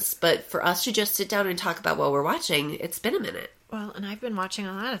sitcoms. But for us to just sit down and talk about what we're watching, it's been a minute. Well, and I've been watching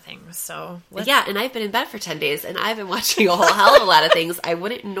a lot of things, so... Yeah, and I've been in bed for 10 days, and I've been watching a whole hell of a lot of things I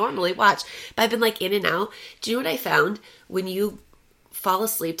wouldn't normally watch. But I've been, like, in and out. Do you know what I found? When you fall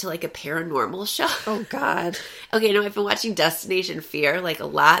asleep to, like, a paranormal show. Oh, God. Okay, no, I've been watching Destination Fear, like, a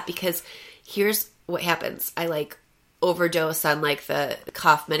lot, because here's what happens. I, like, overdose on, like, the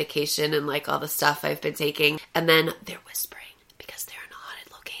cough medication and, like, all the stuff I've been taking. And then they're whispering because they're in a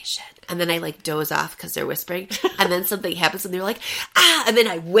haunted location. And then I, like, doze off because they're whispering. And then something happens and they're like, ah! And then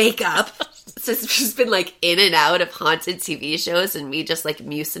I wake up. So it's just been, like, in and out of haunted TV shows and me just, like,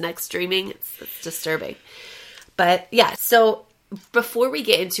 Mucinex dreaming. It's disturbing. But, yeah, so... Before we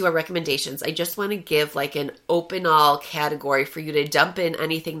get into our recommendations, I just want to give like an open all category for you to dump in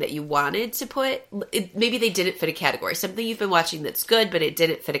anything that you wanted to put. Maybe they didn't fit a category. Something you've been watching that's good, but it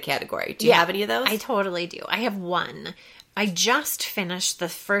didn't fit a category. Do you have any of those? I totally do. I have one. I just finished the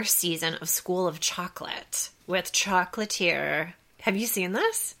first season of School of Chocolate with Chocolatier. Have you seen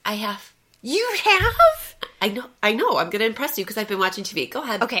this? I have. You have? I know. I'm going to impress you because I've been watching TV. Go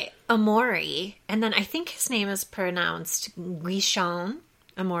ahead. Okay, Amaury, and then I think his name is pronounced Guichon.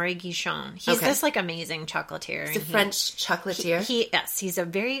 Amaury Guichon. He's this like amazing chocolatier. He's a French chocolatier. Yes, he's a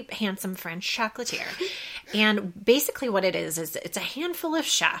very handsome French chocolatier. And basically what it is it's a handful of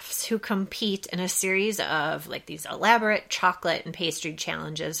chefs who compete in a series of like these elaborate chocolate and pastry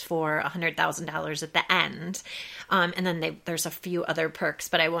challenges for $100,000 at the end. And then there's a few other perks,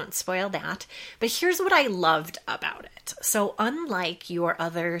 but I won't spoil that. But here's what I loved about it. So unlike your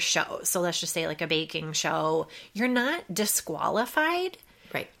other shows, so let's just say like a baking show, you're not disqualified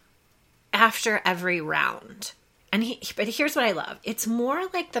Right. after every round. But here's what I love. It's more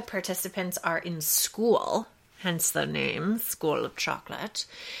like the participants are in school, hence the name, School of Chocolate.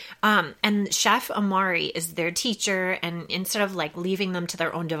 And Chef Amaury is their teacher, and instead of like leaving them to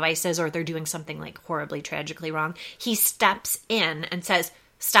their own devices or they're doing something like horribly, tragically wrong, he steps in and says,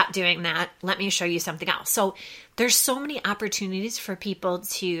 stop doing that. Let me show you something else. So there's so many opportunities for people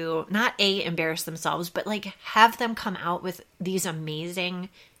to not embarrass themselves, but like have them come out with these amazing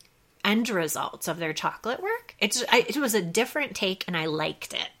end results of their chocolate work. It was a different take and I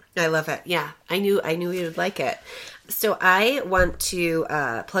liked it. I love it. Yeah, I knew you would like it. So I want to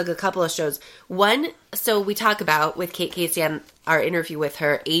plug a couple of shows. One, so we talk about with Kate Casey on our interview with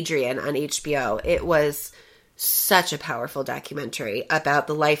her, Adrian on HBO. It was such a powerful documentary about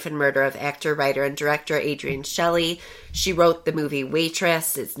the life and murder of actor, writer, and director Adrian Shelley. She wrote the movie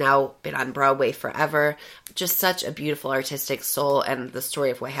Waitress. It's now been on Broadway forever. Just such a beautiful artistic soul, and the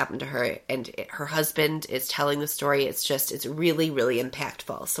story of what happened to her and her husband is telling the story. It's really, really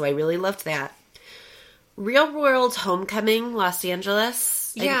impactful. So I really loved that. Real World Homecoming, Los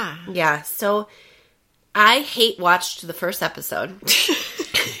Angeles. Yeah. So I watched the first episode.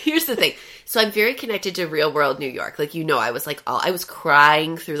 Here's the thing. So I'm very connected to Real World New York. Like, I was like, I was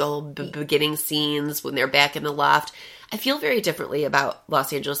crying through the whole beginning scenes when they're back in the loft. I feel very differently about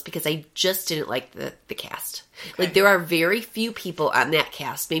Los Angeles because I just didn't like the cast. Okay. Like, there are very few people on that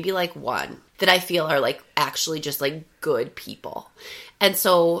cast, maybe like one, that I feel are like actually just like good people. And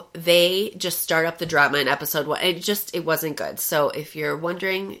so they just start up the drama in episode 1. It wasn't good. So if you're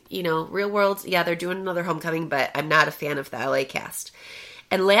wondering, Real World, yeah, they're doing another Homecoming, but I'm not a fan of the LA cast.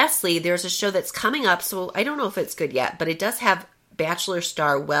 And lastly, there's a show that's coming up, so I don't know if it's good yet, but it does have Bachelor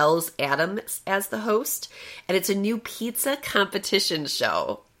star Wells Adams as the host, and it's a new pizza competition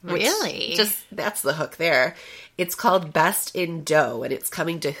show. Really? That's the hook there. It's called Best in Dough, and it's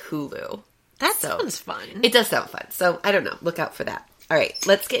coming to Hulu. That sounds fun. It does sound fun, so I don't know. Look out for that. All right,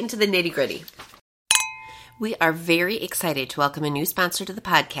 let's get into the nitty-gritty. We are very excited to welcome a new sponsor to the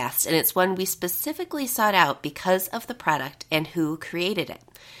podcast, and it's one we specifically sought out because of the product and who created it.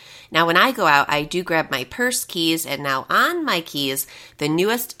 Now, when I go out, I do grab my purse, keys, and now on my keys, the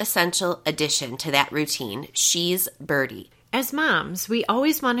newest essential addition to that routine, She's Birdie. As moms, we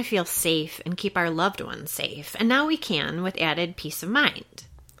always want to feel safe and keep our loved ones safe, and now we can with added peace of mind.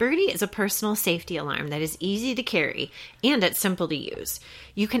 Birdie is a personal safety alarm that is easy to carry and it's simple to use.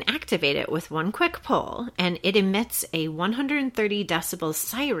 You can activate it with one quick pull, and it emits a 130 decibel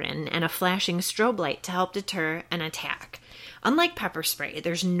siren and a flashing strobe light to help deter an attack. Unlike pepper spray,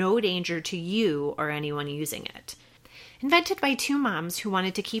 there's no danger to you or anyone using it. Invented by two moms who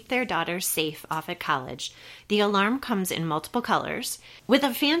wanted to keep their daughters safe off at college, the alarm comes in multiple colors with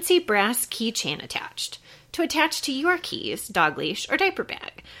a fancy brass keychain attached. to attach to your keys, dog leash, or diaper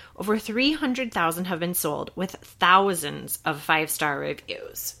bag. Over 300,000 have been sold with thousands of 5-star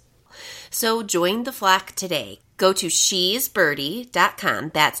reviews. So join the flock today. Go to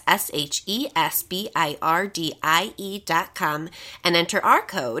shesbirdie.com, that's SHESBIRDIE.com, and enter our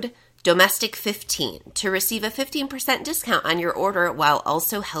code Domestic15 to receive a 15% discount on your order while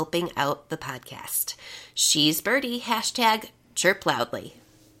also helping out the podcast. She's Birdie, hashtag chirp loudly.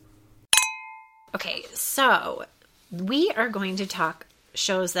 Okay, so we are going to talk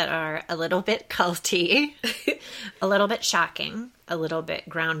shows that are a little bit culty, a little bit shocking, a little bit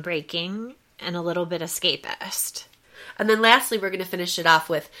groundbreaking, and a little bit escapist. And then lastly, we're going to finish it off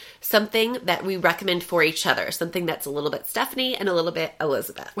with something that we recommend for each other, something that's a little bit Stephanie and a little bit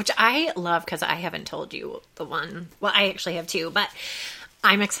Elizabeth. Which I love because I haven't told you the one. Well, I actually have two, but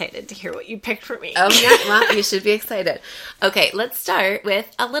I'm excited to hear what you picked for me. Oh, yeah. Well, you should be excited. Okay, let's start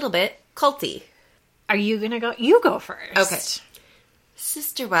with a little bit culty. Are you going to go? You go first. Okay.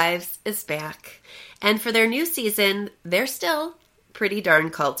 Sister Wives is back. And for their new season, they're still pretty darn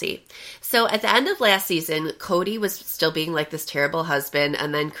culty. So at the end of last season, Cody was still being like this terrible husband,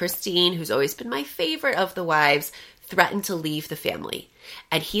 and then Christine, who's always been my favorite of the wives, threatened to leave the family.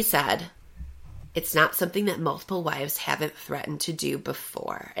 And he said, it's not something that multiple wives haven't threatened to do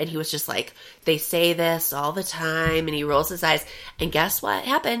before. And he was just like, they say this all the time, and he rolls his eyes. And guess what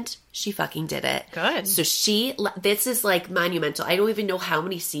happened? She fucking did it. Good. So this is like monumental. I don't even know how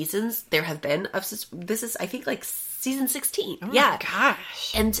many seasons there have been of this is, I think, like season 16. Oh yeah. my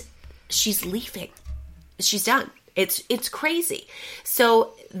gosh. And she's leaving. She's done. It's crazy.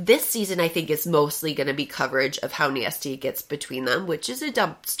 So this season, I think, is mostly going to be coverage of how nasty it gets between them, which is a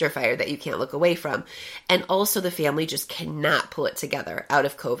dumpster fire that you can't look away from. And also the family just cannot pull it together out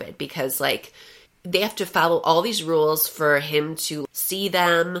of COVID because, like, they have to follow all these rules for him to see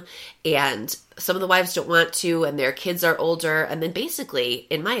them, and some of the wives don't want to, and their kids are older. And then basically,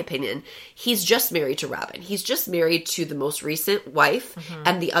 in my opinion, he's just married to Robin. He's just married to the most recent wife,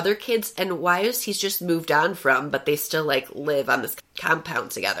 and the other kids and wives he's just moved on from, but they still like live on this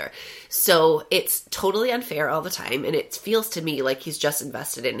compound together. So it's totally unfair all the time, and it feels to me like he's just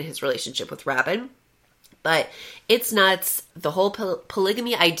invested in his relationship with Robin. But it's nuts. The whole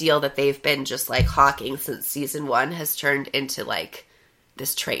polygamy ideal that they've been just like hawking since season 1 has turned into like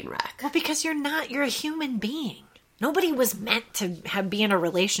this train wreck. Well, because you're a human being. Nobody was meant to be in a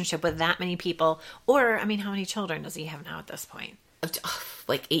relationship with that many people. Or, I mean, how many children does he have now at this point?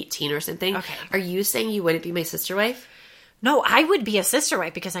 Like 18 or something. Okay. Are you saying you wouldn't be my sister wife? No, I would be a sister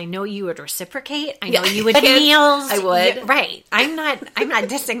wife because I know you would reciprocate. I know Yeah. you would do meals. I would. Yeah, right. I'm not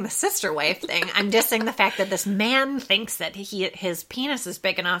dissing the sister wife thing. I'm dissing the fact that this man thinks that his penis is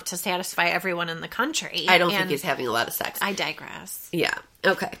big enough to satisfy everyone in the country. I don't think he's having a lot of sex. I digress. Yeah.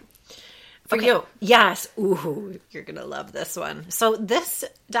 Okay. For you. Yes. Ooh, you're going to love this one. So this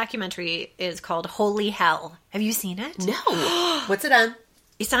documentary is called Holy Hell. Have you seen it? No. What's it on?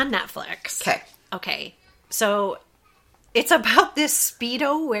 It's on Netflix. Okay. Okay. So it's about this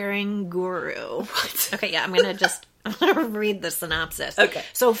Speedo wearing guru. What? Okay, yeah, I'm going to read the synopsis. Okay.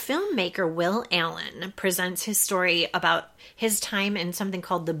 So filmmaker Will Allen presents his story about his time in something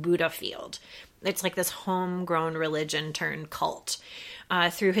called the Buddha Field. It's like this homegrown religion turned cult.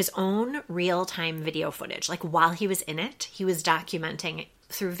 Through his own real-time video footage. Like, while he was in it, he was documenting it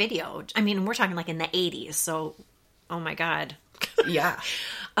through video. I mean, we're talking like in the 80s, so, oh my God. Yeah.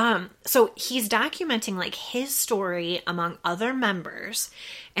 So he's documenting like his story among other members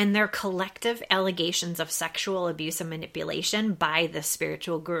and their collective allegations of sexual abuse and manipulation by the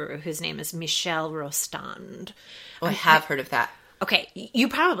spiritual guru, whose name is Michel Rostand. Oh, I have heard of that. Okay, you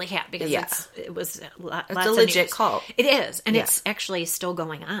probably have because Yeah. it was lots It's a of legit news. cult. It is, and Yeah. it's actually still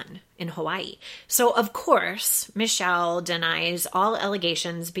going on in Hawaii. So, of course, Michelle denies all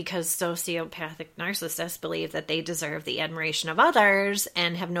allegations because sociopathic narcissists believe that they deserve the admiration of others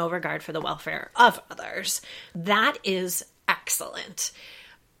and have no regard for the welfare of others. That is excellent.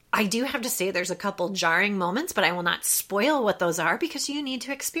 I do have to say there's a couple jarring moments, but I will not spoil what those are because you need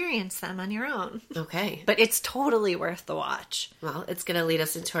to experience them on your own. Okay. But it's totally worth the watch. Well, it's going to lead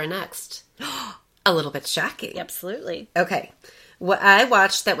us into our next. A little bit shocking. Absolutely. Okay. What I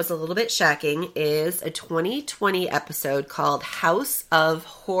watched that was a little bit shocking is a 2020 episode called House of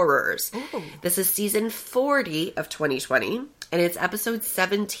Horrors. Ooh. This is season 40 of 2020, and it's episode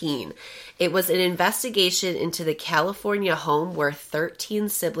 17. It was an investigation into the California home where 13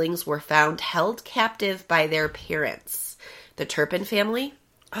 siblings were found held captive by their parents. The Turpin family.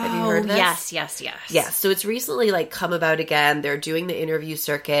 Have you heard of this? Yes. Yeah, so it's recently like come about again. They're doing the interview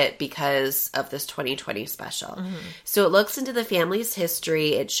circuit because of this 2020 special. So it looks into the family's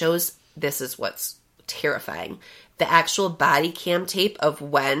history. It shows this is what's terrifying. The actual body cam tape of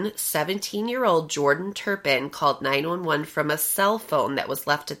when 17-year-old Jordan Turpin called 911 from a cell phone that was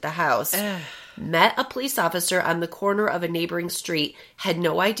left at the house, met a police officer on the corner of a neighboring street, had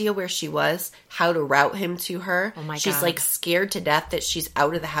no idea where she was, how to route him to her. Oh my She's God. like scared to death that she's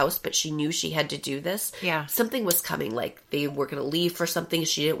out of the house, but she knew she had to do this. Yeah. Something was coming. Like they were going to leave for something.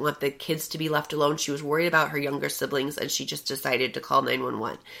 She didn't want the kids to be left alone. She was worried about her younger siblings, and she just decided to call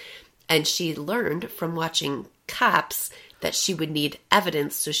 911. And she learned from watching Cops that she would need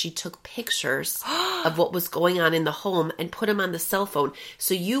evidence, so she took pictures of what was going on in the home and put them on the cell phone.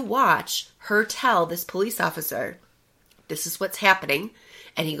 So you watch her tell this police officer, this is what's happening.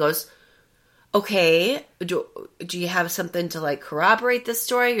 And he goes, okay, do you have something to like corroborate this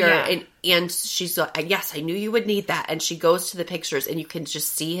story? Or, Yeah. and she's like, yes, I knew you would need that. And she goes to the pictures and you can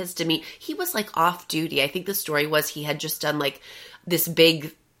just see his demeanor. He was like off duty. I think the story was he had just done like this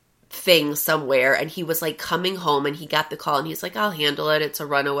big thing somewhere and he was like coming home and he got the call and he's like, I'll handle it. It's a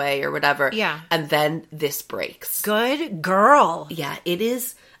runaway or whatever. Yeah. And then this breaks. Good girl. Yeah, it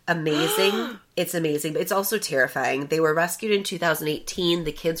is amazing. It's amazing, but it's also terrifying. They were rescued in 2018.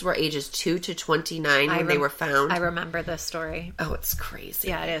 The kids were ages 2 to 29 when they were found. I remember this story. Oh, it's crazy.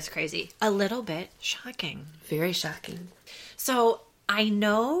 Yeah, it is crazy. A little bit shocking. Very shocking. So I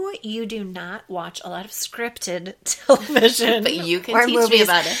know you do not watch a lot of scripted television. But you can or teach me movies.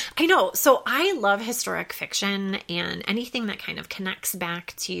 about it. I know. So I love historic fiction and anything that kind of connects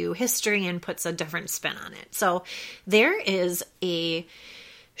back to history and puts a different spin on it. So there is a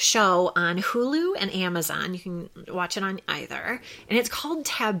show on Hulu and Amazon. You can watch it on either. And it's called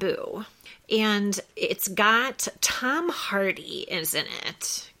Taboo. And it's got Tom Hardy is in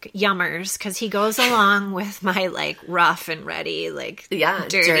it. Yummers, because he goes along with my like rough and ready, like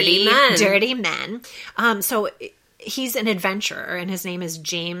dirty men. So he's an adventurer, and his name is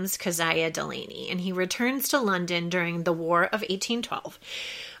James Keziah Delaney, and he returns to London during the War of 1812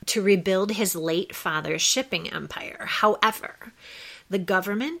 to rebuild his late father's shipping empire. However, the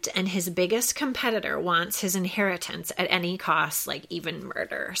government and his biggest competitor wants his inheritance at any cost, like even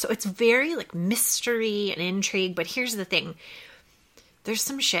murder. So it's very like mystery and intrigue. But here's the thing. There's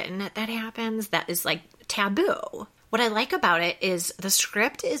some shit in it that happens that is like taboo. What I like about it is the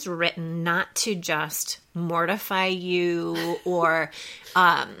script is written not to just mortify you or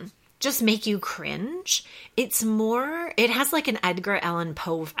just make you cringe. It's more, it has like an Edgar Allan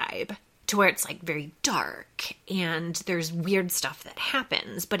Poe vibe to where it's like very dark and there's weird stuff that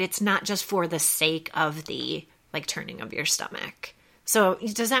happens, but it's not just for the sake of the like turning of your stomach. So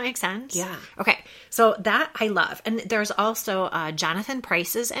does that make sense? Yeah. Okay. So that I love. And there's also Jonathan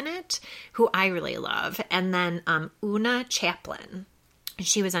Pryce is in it, who I really love. And then Una Chaplin.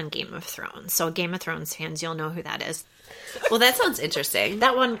 She was on Game of Thrones. So Game of Thrones fans, you'll know who that is. Well, that sounds interesting.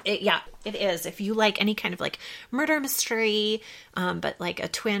 That one, it is. If you like any kind of like murder mystery, but like a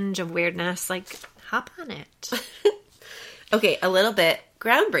twinge of weirdness, like hop on it. Okay, a little bit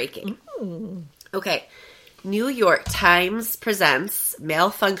groundbreaking. Okay. New York Times presents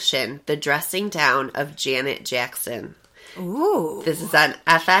Malfunction, the dressing down of Janet Jackson. Ooh. This is on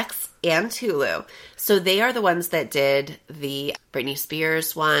FX and Hulu. So they are the ones that did the Britney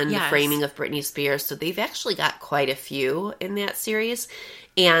Spears one, Yes. the framing of Britney Spears. So they've actually got quite a few in that series.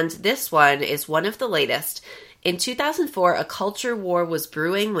 And this one is one of the latest. In 2004, a culture war was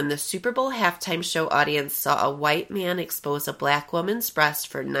brewing when the Super Bowl halftime show audience saw a white man expose a black woman's breast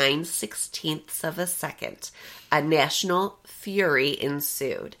for 9/16 of a second. A national fury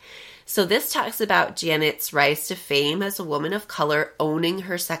ensued. So this talks about Janet's rise to fame as a woman of color owning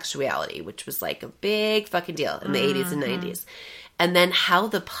her sexuality, which was like a big fucking deal in the 80s and 90s. And then how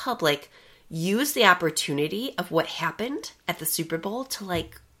the public used the opportunity of what happened at the Super Bowl to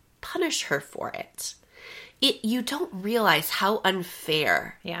like punish her for it. You don't realize how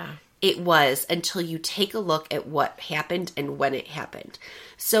unfair it was until you take a look at what happened and when it happened.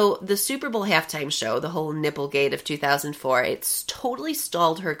 So the Super Bowl halftime show, the whole Nipplegate of 2004, it's totally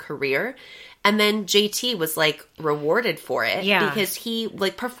stalled her career. And then JT was like rewarded for it because he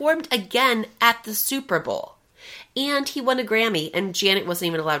like performed again at the Super Bowl. And he won a Grammy and Janet wasn't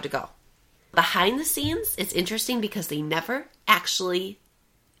even allowed to go. Behind the scenes, it's interesting because they never actually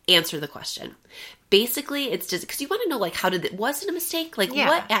answer the question. Basically, it's just because you want to know, like, was it a mistake? Like,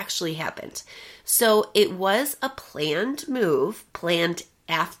 what actually happened? So it was a planned move, planned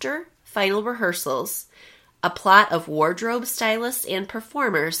after final rehearsals, a plot of wardrobe stylists and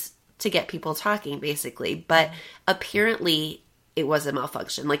performers to get people talking, basically. But apparently, it was a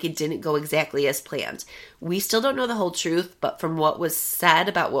malfunction. Like, it didn't go exactly as planned. We still don't know the whole truth, but from what was said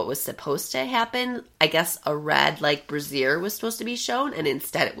about what was supposed to happen, I guess a red, like, brassiere was supposed to be shown, and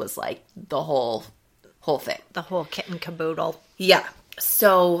instead it was, like, the whole whole thing. The whole kit and caboodle. Yeah.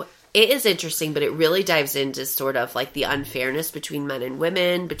 So it is interesting, but it really dives into sort of like the unfairness between men and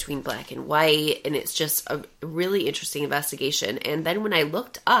women, between black and white, and it's just a really interesting investigation. And then when I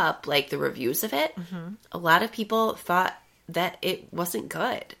looked up like the reviews of it, a lot of people thought that it wasn't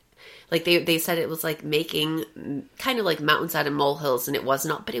good. Like they said it was like making kind of like mountains out of molehills, and it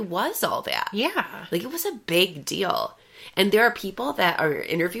wasn't all, but it was all that. Yeah. Like it was a big deal. And there are people that are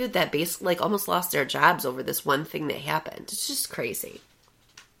interviewed that basically like almost lost their jobs over this one thing that happened. It's just crazy.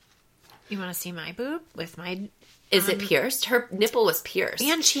 You want to see my boob with my... Is it pierced? Her nipple was pierced.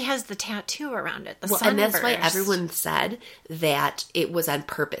 And she has the tattoo around it. And that's why everyone said that it was on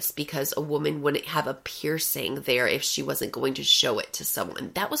purpose, because a woman wouldn't have a piercing there if she wasn't going to show it to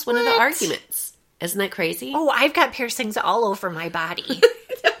someone. That was one of the arguments. Isn't that crazy? Oh, I've got piercings all over my body.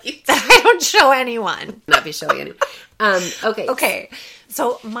 I don't show anyone. Not be showing anyone. Okay. Okay.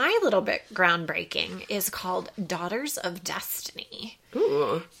 So my little bit groundbreaking is called Daughters of Destiny.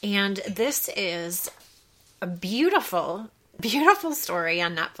 Ooh. And this is a beautiful, beautiful story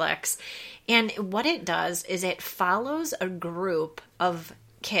on Netflix. And what it does is it follows a group of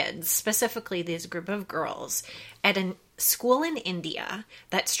kids, specifically this group of girls, at a school in India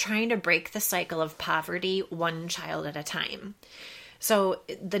that's trying to break the cycle of poverty one child at a time. So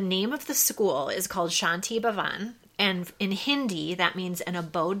the name of the school is called Shanti Bhavan, and in Hindi, that means an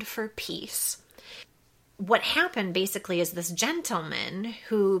abode for peace. What happened basically is this gentleman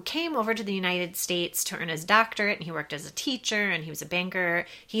who came over to the United States to earn his doctorate, and he worked as a teacher and he was a banker.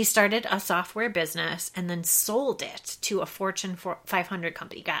 He started a software business and then sold it to a Fortune 500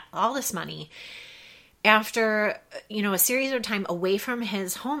 company, got all this money. After, a series of time away from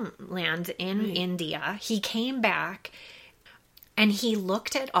his homeland in India, he came back and he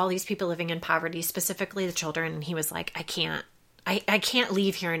looked at all these people living in poverty, specifically the children, and he was like, I can't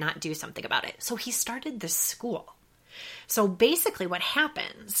leave here and not do something about it. So he started this school. So basically what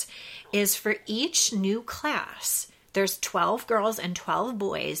happens is for each new class, there's 12 girls and 12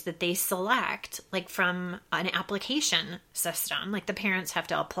 boys that they select, like from an application system. Like the parents have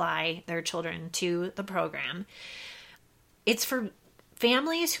to apply their children to the program. It's for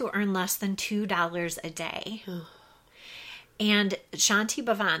families who earn less than $2 a day. And Shanti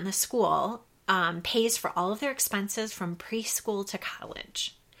Bhavan, the school, pays for all of their expenses from preschool to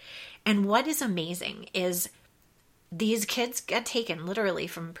college. And what is amazing is these kids get taken literally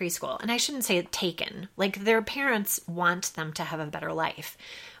from preschool. And I shouldn't say taken. Like their parents want them to have a better life.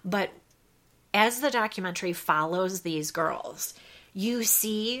 But as the documentary follows these girls, you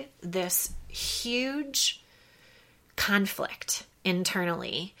see this huge conflict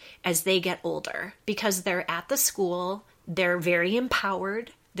internally as they get older, because they're at the school, they're very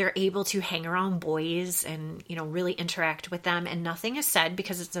empowered. They're able to hang around boys and, really interact with them. And nothing is said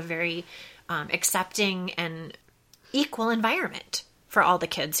because it's a very accepting and equal environment for all the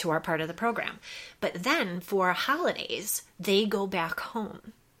kids who are part of the program. But then for holidays, they go back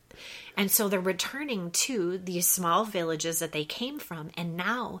home. And so they're returning to these small villages that they came from. And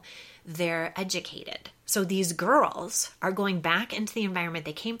now they're educated. So these girls are going back into the environment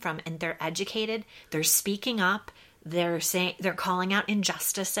they came from, and they're educated. They're speaking up. They're calling out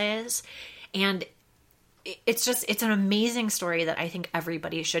injustices, and it's an amazing story that I think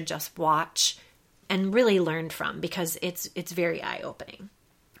everybody should just watch and really learn from, because it's very eye-opening.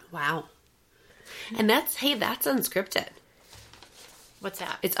 Wow. And that's unscripted. What's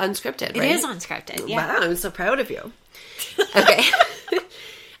that? It's unscripted, right? It is unscripted, yeah. Wow, I'm so proud of you. Okay.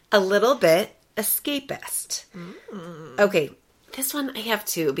 A little bit escapist. Okay, this one I have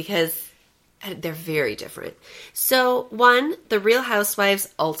two because they're very different. So, one, The Real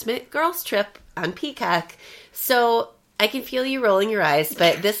Housewives Ultimate Girls Trip on Peacock. So, I can feel you rolling your eyes,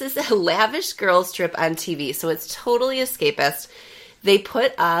 but this is a lavish girls trip on TV. So, it's totally escapist. They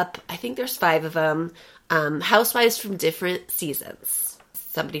put up, I think there's 5 of them, housewives from different seasons.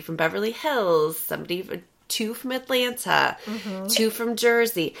 Somebody from Beverly Hills, 2 from Atlanta, 2 from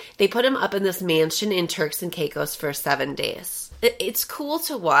Jersey. They put them up in this mansion in Turks and Caicos for 7 days. It's cool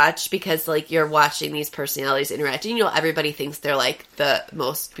to watch because, you're watching these personalities interact. And, everybody thinks they're, the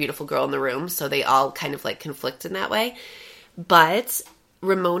most beautiful girl in the room. So they all kind of, conflict in that way. But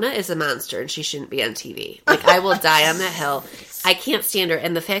Ramona is a monster and she shouldn't be on TV. I will die on that hill. I can't stand her.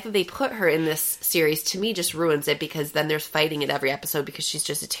 And the fact that they put her in this series, to me, just ruins it, because then there's fighting at every episode because she's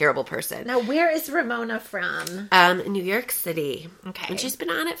just a terrible person. Now, where is Ramona from? New York City. Okay. And she's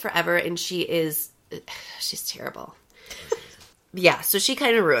been on it forever, and she's terrible. Yeah, so she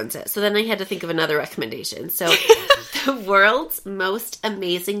kind of ruins it. So then I had to think of another recommendation. So The World's Most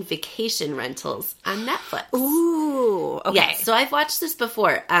Amazing Vacation Rentals on Netflix. Ooh, okay. Yeah, so I've watched this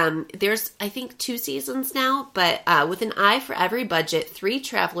before. There's, I think, 2 seasons now, but with an eye for every budget, 3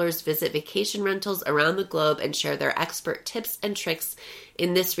 travelers visit vacation rentals around the globe and share their expert tips and tricks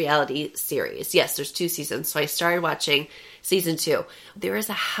in this reality series. Yes, there's 2 seasons, so I started watching season 2. There is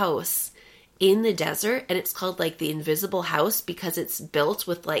a house in the desert, and it's called like the Invisible House because it's built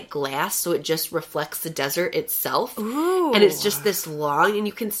with like glass, so it just reflects the desert itself. Ooh. And it's just this long, and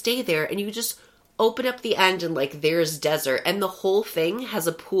you can stay there, and you just open up the end, and like there's desert, and the whole thing has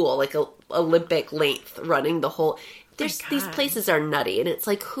a pool, like a Olympic length running the whole. These places are nutty, and it's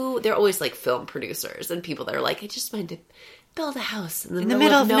like they're always like film producers and people that are like, I just wanted to build a house in the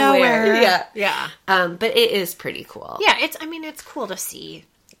middle of nowhere. Yeah. But it is pretty cool. Yeah, it's cool to see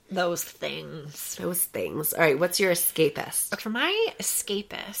those things. All right, what's your escapist? For my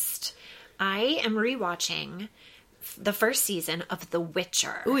escapist, I am rewatching the first season of The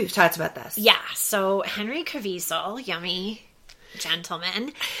Witcher. Ooh, we've talked about this. Yeah, so Henry Cavill, yummy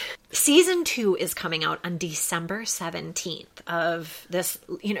gentleman. Season 2 is coming out on December 17th of this,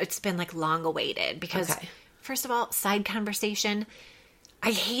 it's been like long awaited because, first of all, side conversation,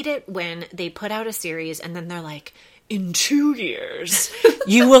 I hate it when they put out a series and then they're like, in 2 years,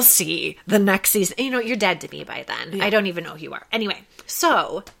 you will see the next season. You're dead to me by then. Yeah. I don't even know who you are. Anyway,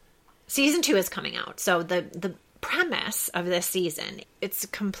 so season 2 is coming out. So the premise of this season, it's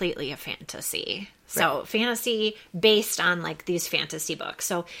completely a fantasy. So fantasy based on like these fantasy books.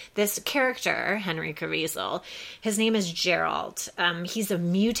 So this character, Henry Cavill, his name is Geralt. He's a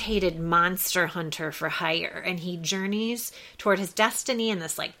mutated monster hunter for hire, and he journeys toward his destiny in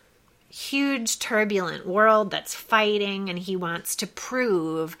this like huge turbulent world that's fighting, and he wants to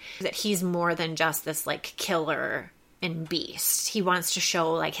prove that he's more than just this like killer and beast. He wants to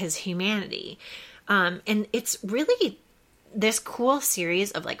show like his humanity. And it's really this cool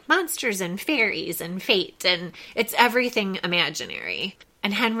series of like monsters and fairies and fate, and it's everything imaginary.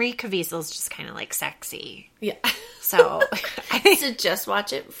 And Henry Cavill's just kind of like sexy. Yeah. So I should just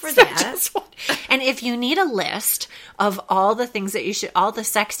watch it for that. And if you need a list of all the things that all the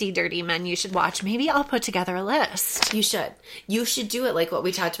sexy, dirty men you should watch, maybe I'll put together a list. You should. You should do it like what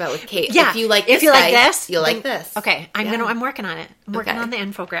we talked about with Kate. Yeah. If you like this, you'll like this. Okay. I'm working on it. I'm working on the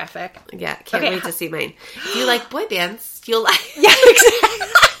infographic. Yeah. Can't wait to see mine. If you like boy bands, you'll like. Yeah, exactly.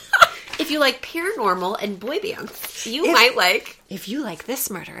 If you like paranormal and boy bands, you might like. If you like this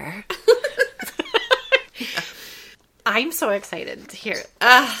murderer. I'm so excited to hear it.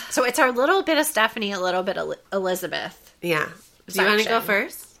 So it's our little bit of Stephanie, a little bit of Elizabeth. Yeah. Do you want to go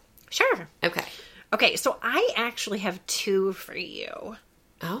first? Sure. Okay, so I actually have 2 for you.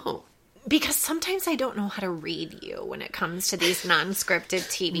 Oh. Because sometimes I don't know how to read you when it comes to these non-scripted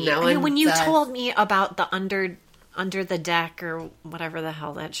TV. When you told me about the Under the Deck, or whatever the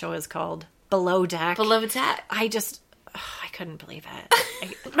hell that show is called, Below Deck. I couldn't believe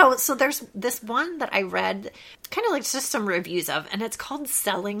it. So there's this one that I read, kind of like just some reviews of, and it's called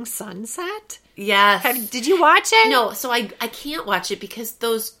Selling Sunset. Yes. Did you watch it? No, so I can't watch it because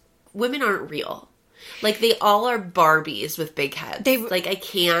those women aren't real. Like, they all are Barbies with big heads. I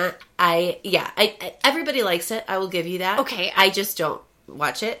can't. Everybody likes it. I will give you that. Okay. I just don't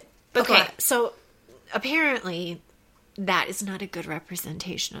watch it. But okay, so apparently that is not a good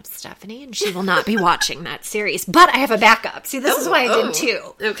representation of Stephanie, and she will not be watching that series. But I have a backup. See, this is why I did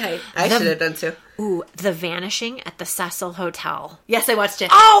 2. Okay. I should have done 2. Ooh, The Vanishing at the Cecil Hotel. Yes, I watched it.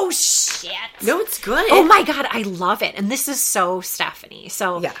 Oh, shit. No, it's good. Oh, my God. I love it. And this is so Stephanie.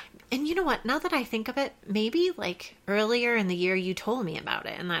 So, yeah. And you know what? Now that I think of it, maybe like earlier in the year you told me about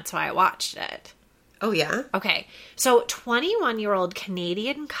it, and that's why I watched it. Oh, yeah? Okay. So 21-year-old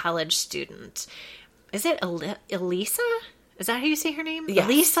Canadian college student. Is it Elisa? Is that how you say her name? Yes.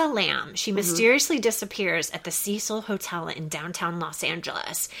 Elisa Lam. She mysteriously disappears at the Cecil Hotel in downtown Los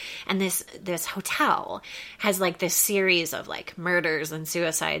Angeles. And this hotel has like this series of like murders and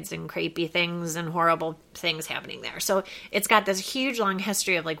suicides and creepy things and horrible things happening there. So it's got this huge long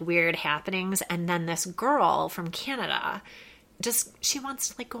history of like weird happenings. And then this girl from Canada, she wants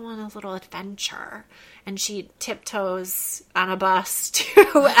to like go on a little adventure, and she tiptoes on a bus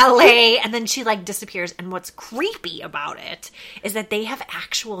to LA, and then she like disappears. And what's creepy about it is that they have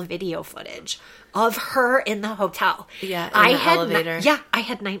actual video footage of her in the hotel. Yeah, in the elevator. I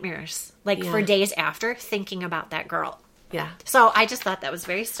had nightmares for days after thinking about that girl. Yeah. So I just thought that was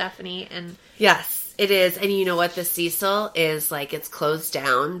very Stephanie. And yes, it is. And you know what? The Cecil is like, it's closed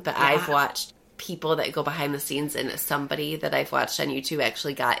down, but yeah. I've watched people that go behind the scenes, and somebody that I've watched on YouTube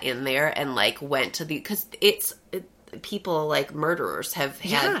actually got in there and like went to because it's people like murderers have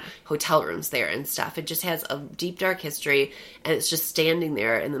had hotel rooms there and stuff. It just has a deep, dark history, and it's just standing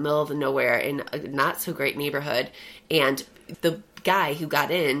there in the middle of the nowhere in a not so great neighborhood. And the guy who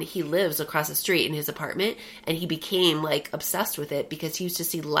got in, he lives across the street in his apartment, and he became like obsessed with it because he used to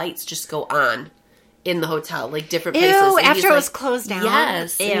see lights just go on in the hotel, like different places. Ew, and after it was closed down?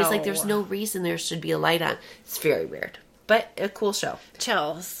 Yes. Ew. And he's like, there's no reason there should be a light on. It's very weird, but a cool show.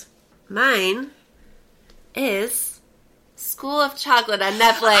 Chills. Mine is School of Chocolate on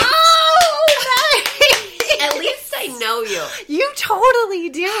Netflix. Oh, nice! At least I know you. You totally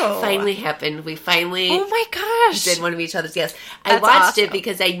do. Finally happened. We finally Oh my gosh. did one of each other's. Yes. I That's watched awesome. it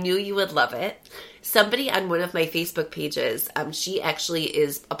because I knew you would love it. Somebody on one of my Facebook pages, she actually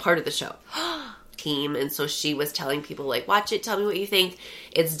is a part of the show team, and so she was telling people, like, watch it, tell me what you think.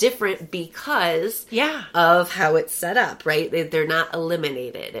 It's different because of how it's set up, right? They're not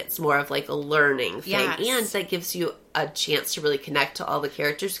eliminated. It's more of like a learning thing. Yes. And that gives you a chance to really connect to all the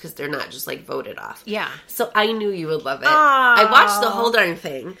characters because they're not just like voted off. Yeah. So I knew you would love it. Aww. I watched the whole darn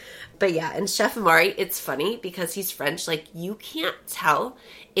thing. But yeah, and Chef Amari, it's funny because he's French. Like, you can't tell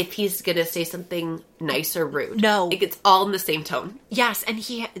if he's going to say something nice or rude. No. It's all in the same tone. Yes, and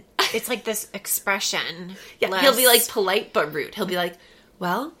it's like this expression. Yeah, he'll be like polite but rude. He'll be like,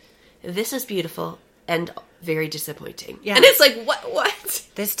 well, this is beautiful and very disappointing. Yeah. And it's like, what?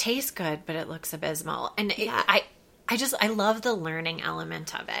 This tastes good, but it looks abysmal. And Yeah. I love the learning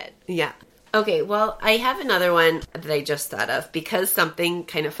element of it. Yeah. Okay, well, I have another one that I just thought of because something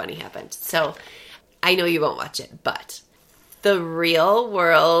kind of funny happened. So, I know you won't watch it, but the Real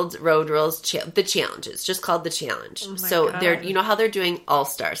World Road Rules, the Challenges, just called The Challenge. Oh my so, God. you know how they're doing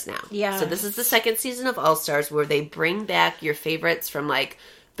All-Stars now? Yeah. So, this is the second season of All-Stars where they bring back your favorites from, like,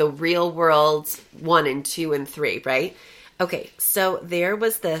 the Real World 1 and 2 and 3, right? Okay, so there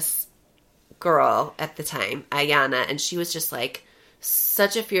was this girl at the time, Ayana, and she was just, like,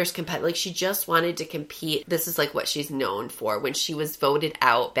 such a fierce competitor. Like, she just wanted to compete. This is like what she's known for. When she was voted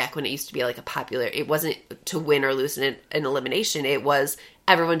out back when it used to be like a popular, it wasn't to win or lose in an elimination. It was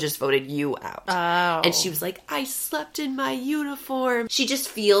everyone just voted you out. Oh. And she was like, I slept in my uniform. She just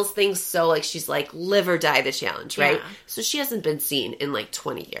feels things so like she's like live or die the challenge, right? Yeah. So she hasn't been seen in like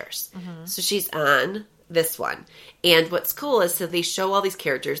 20 years. So she's on this one. And what's cool is that they show all these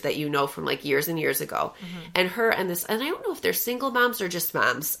characters that you know from like years and years ago. And her and this, and I don't know if they're single moms or just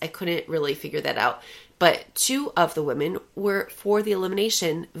moms. I couldn't really figure that out. But two of the women were, for the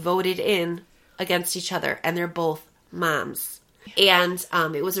elimination, voted in against each other. And they're both moms. And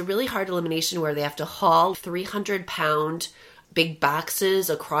it was a really hard elimination where they have to haul 300-pound big boxes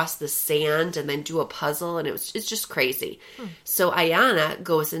across the sand and then do a puzzle, and it's just crazy. So Ayana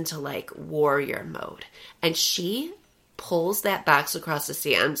goes into like warrior mode, and she pulls that box across the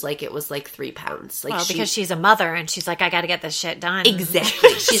sand like it was like 3 pounds. Like, because she's a mother and she's like, I got to get this shit done.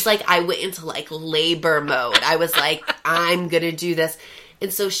 Exactly. She's like, I went into like labor mode. I was like, I'm gonna do this.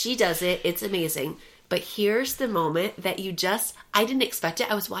 And so she does it. It's amazing. But here's the moment that I didn't expect it.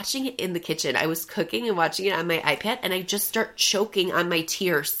 I was watching it in the kitchen. I was cooking and watching it on my iPad, and I just start choking on my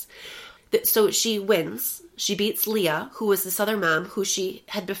tears. So she wins. She beats Leah, who was this other mom who she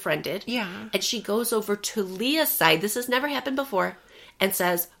had befriended. Yeah. And she goes over to Leah's side. This has never happened before. And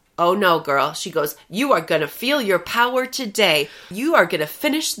says, oh no, girl. She goes, you are going to feel your power today. You are going to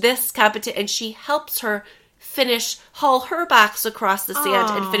finish this competition. And she helps her haul her box across the sand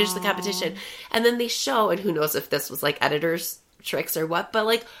and finish the competition. And then they show, and who knows if this was like editors' tricks or what, but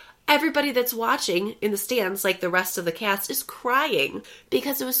like everybody that's watching in the stands, like the rest of the cast, is crying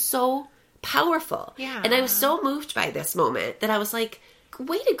because it was so powerful. Yeah. And I was so moved by this moment that I was like,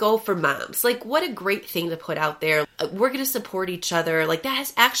 way to go for moms. Like, what a great thing to put out there. We're going to support each other. Like, that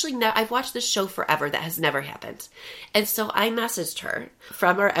has actually I've watched this show forever. That has never happened. And so I messaged her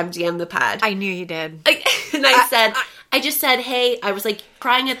from our MGM the pod. I knew you did. And I just said, hey, I was like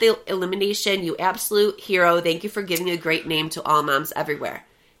crying at the elimination. You absolute hero. Thank you for giving a great name to all moms everywhere.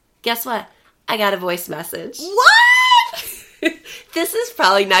 Guess what? I got a voice message. What? This is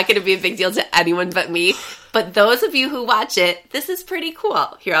probably not going to be a big deal to anyone but me. But those of you who watch it, this is pretty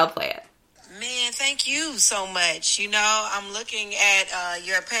cool. Here, I'll play it. Man, thank you so much. You know, I'm looking at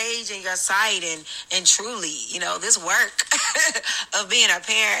your page and your site, and truly, you know, this work of being a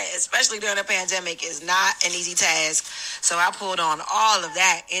parent, especially during a pandemic, is not an easy task. So I pulled on all of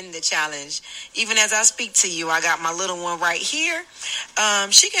that in the challenge. Even as I speak to you, I got my little one right here.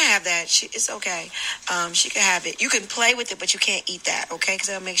 She can have that. It's okay. She can have it. You can play with it, but you can't eat that, okay? Because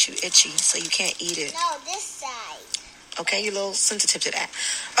that makes you itchy, so you can't eat it. No, this side. Okay, you're a little sensitive to that.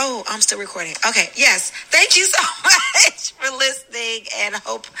 Oh, I'm still recording. Okay, yes. Thank you so much for listening, and I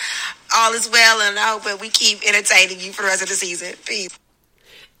hope all is well, and I hope that we keep entertaining you for the rest of the season. Peace.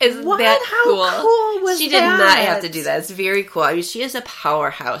 Isn't What? that How cool? cool was She did that? not have to do that. It's very cool. I mean, she is a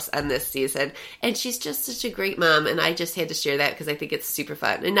powerhouse on this season, and she's just such a great mom, and I just had to share that because I think it's super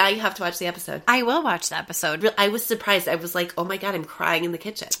fun. And now you have to watch the episode. I will watch the episode. I was surprised. I was like, oh my God, I'm crying in the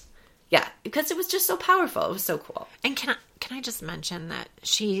kitchen. Yeah, because it was just so powerful. It was so cool. And can I just mention that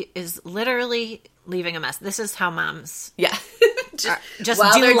she is literally leaving a mess. This is how moms Yeah. just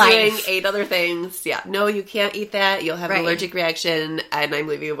while do they're life. doing 8 other things. Yeah. No, you can't eat that. You'll have an Right. allergic reaction, and I'm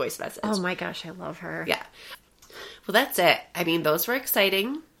leaving a voice message. Oh my gosh, I love her. Yeah. Well, that's it. I mean, those were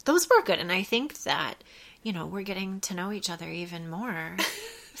exciting. Those were good. And I think that, we're getting to know each other even more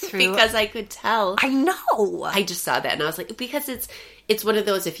through. Because I could tell. I know. I just saw that, and I was like, because it's one of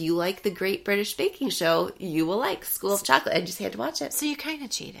those, if you like the Great British Baking Show, you will like School of Chocolate. I just had to watch it. So you kind of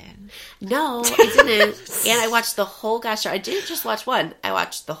cheated. No, I didn't. And I watched the whole gosh show. I didn't just watch one. I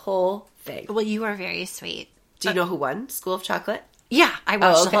watched the whole thing. Well, you are very sweet. Do you know who won School of Chocolate? Yeah, I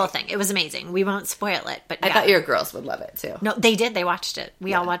watched okay. the whole thing. It was amazing. We won't spoil it, but I yeah. thought your girls would love it, too. No, they did. They watched it.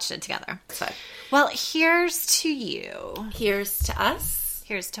 We all watched it together. It's fine. Well, here's to you. Here's to us.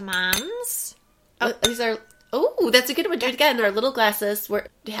 Here's to moms. These are... Oh, that's a good one. Do it again. Our little glasses. We're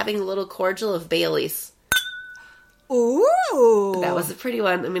having a little cordial of Bailey's. Ooh. That was a pretty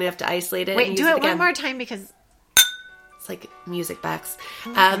one. I'm going to have to isolate it. Wait, and do use it again. one more time because... It's like music box.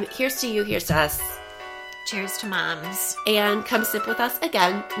 Here's to you. Here's to us. Cheers to moms. And come sip with us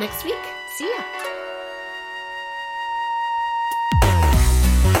again next week. See ya.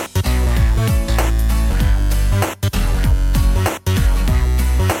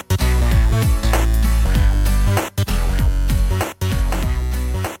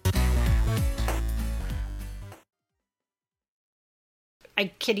 I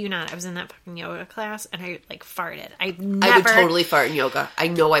kid you not, I was in that fucking yoga class and I farted. I would totally fart in yoga. I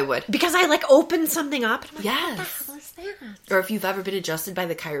know I would. Because I opened something up and I'm like, Yes. what the hell is that? Or if you've ever been adjusted by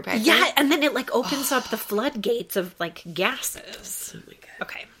the chiropractor. Yeah, and then it opens up the floodgates of gases. Oh my God.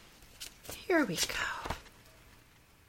 Okay. Here we go.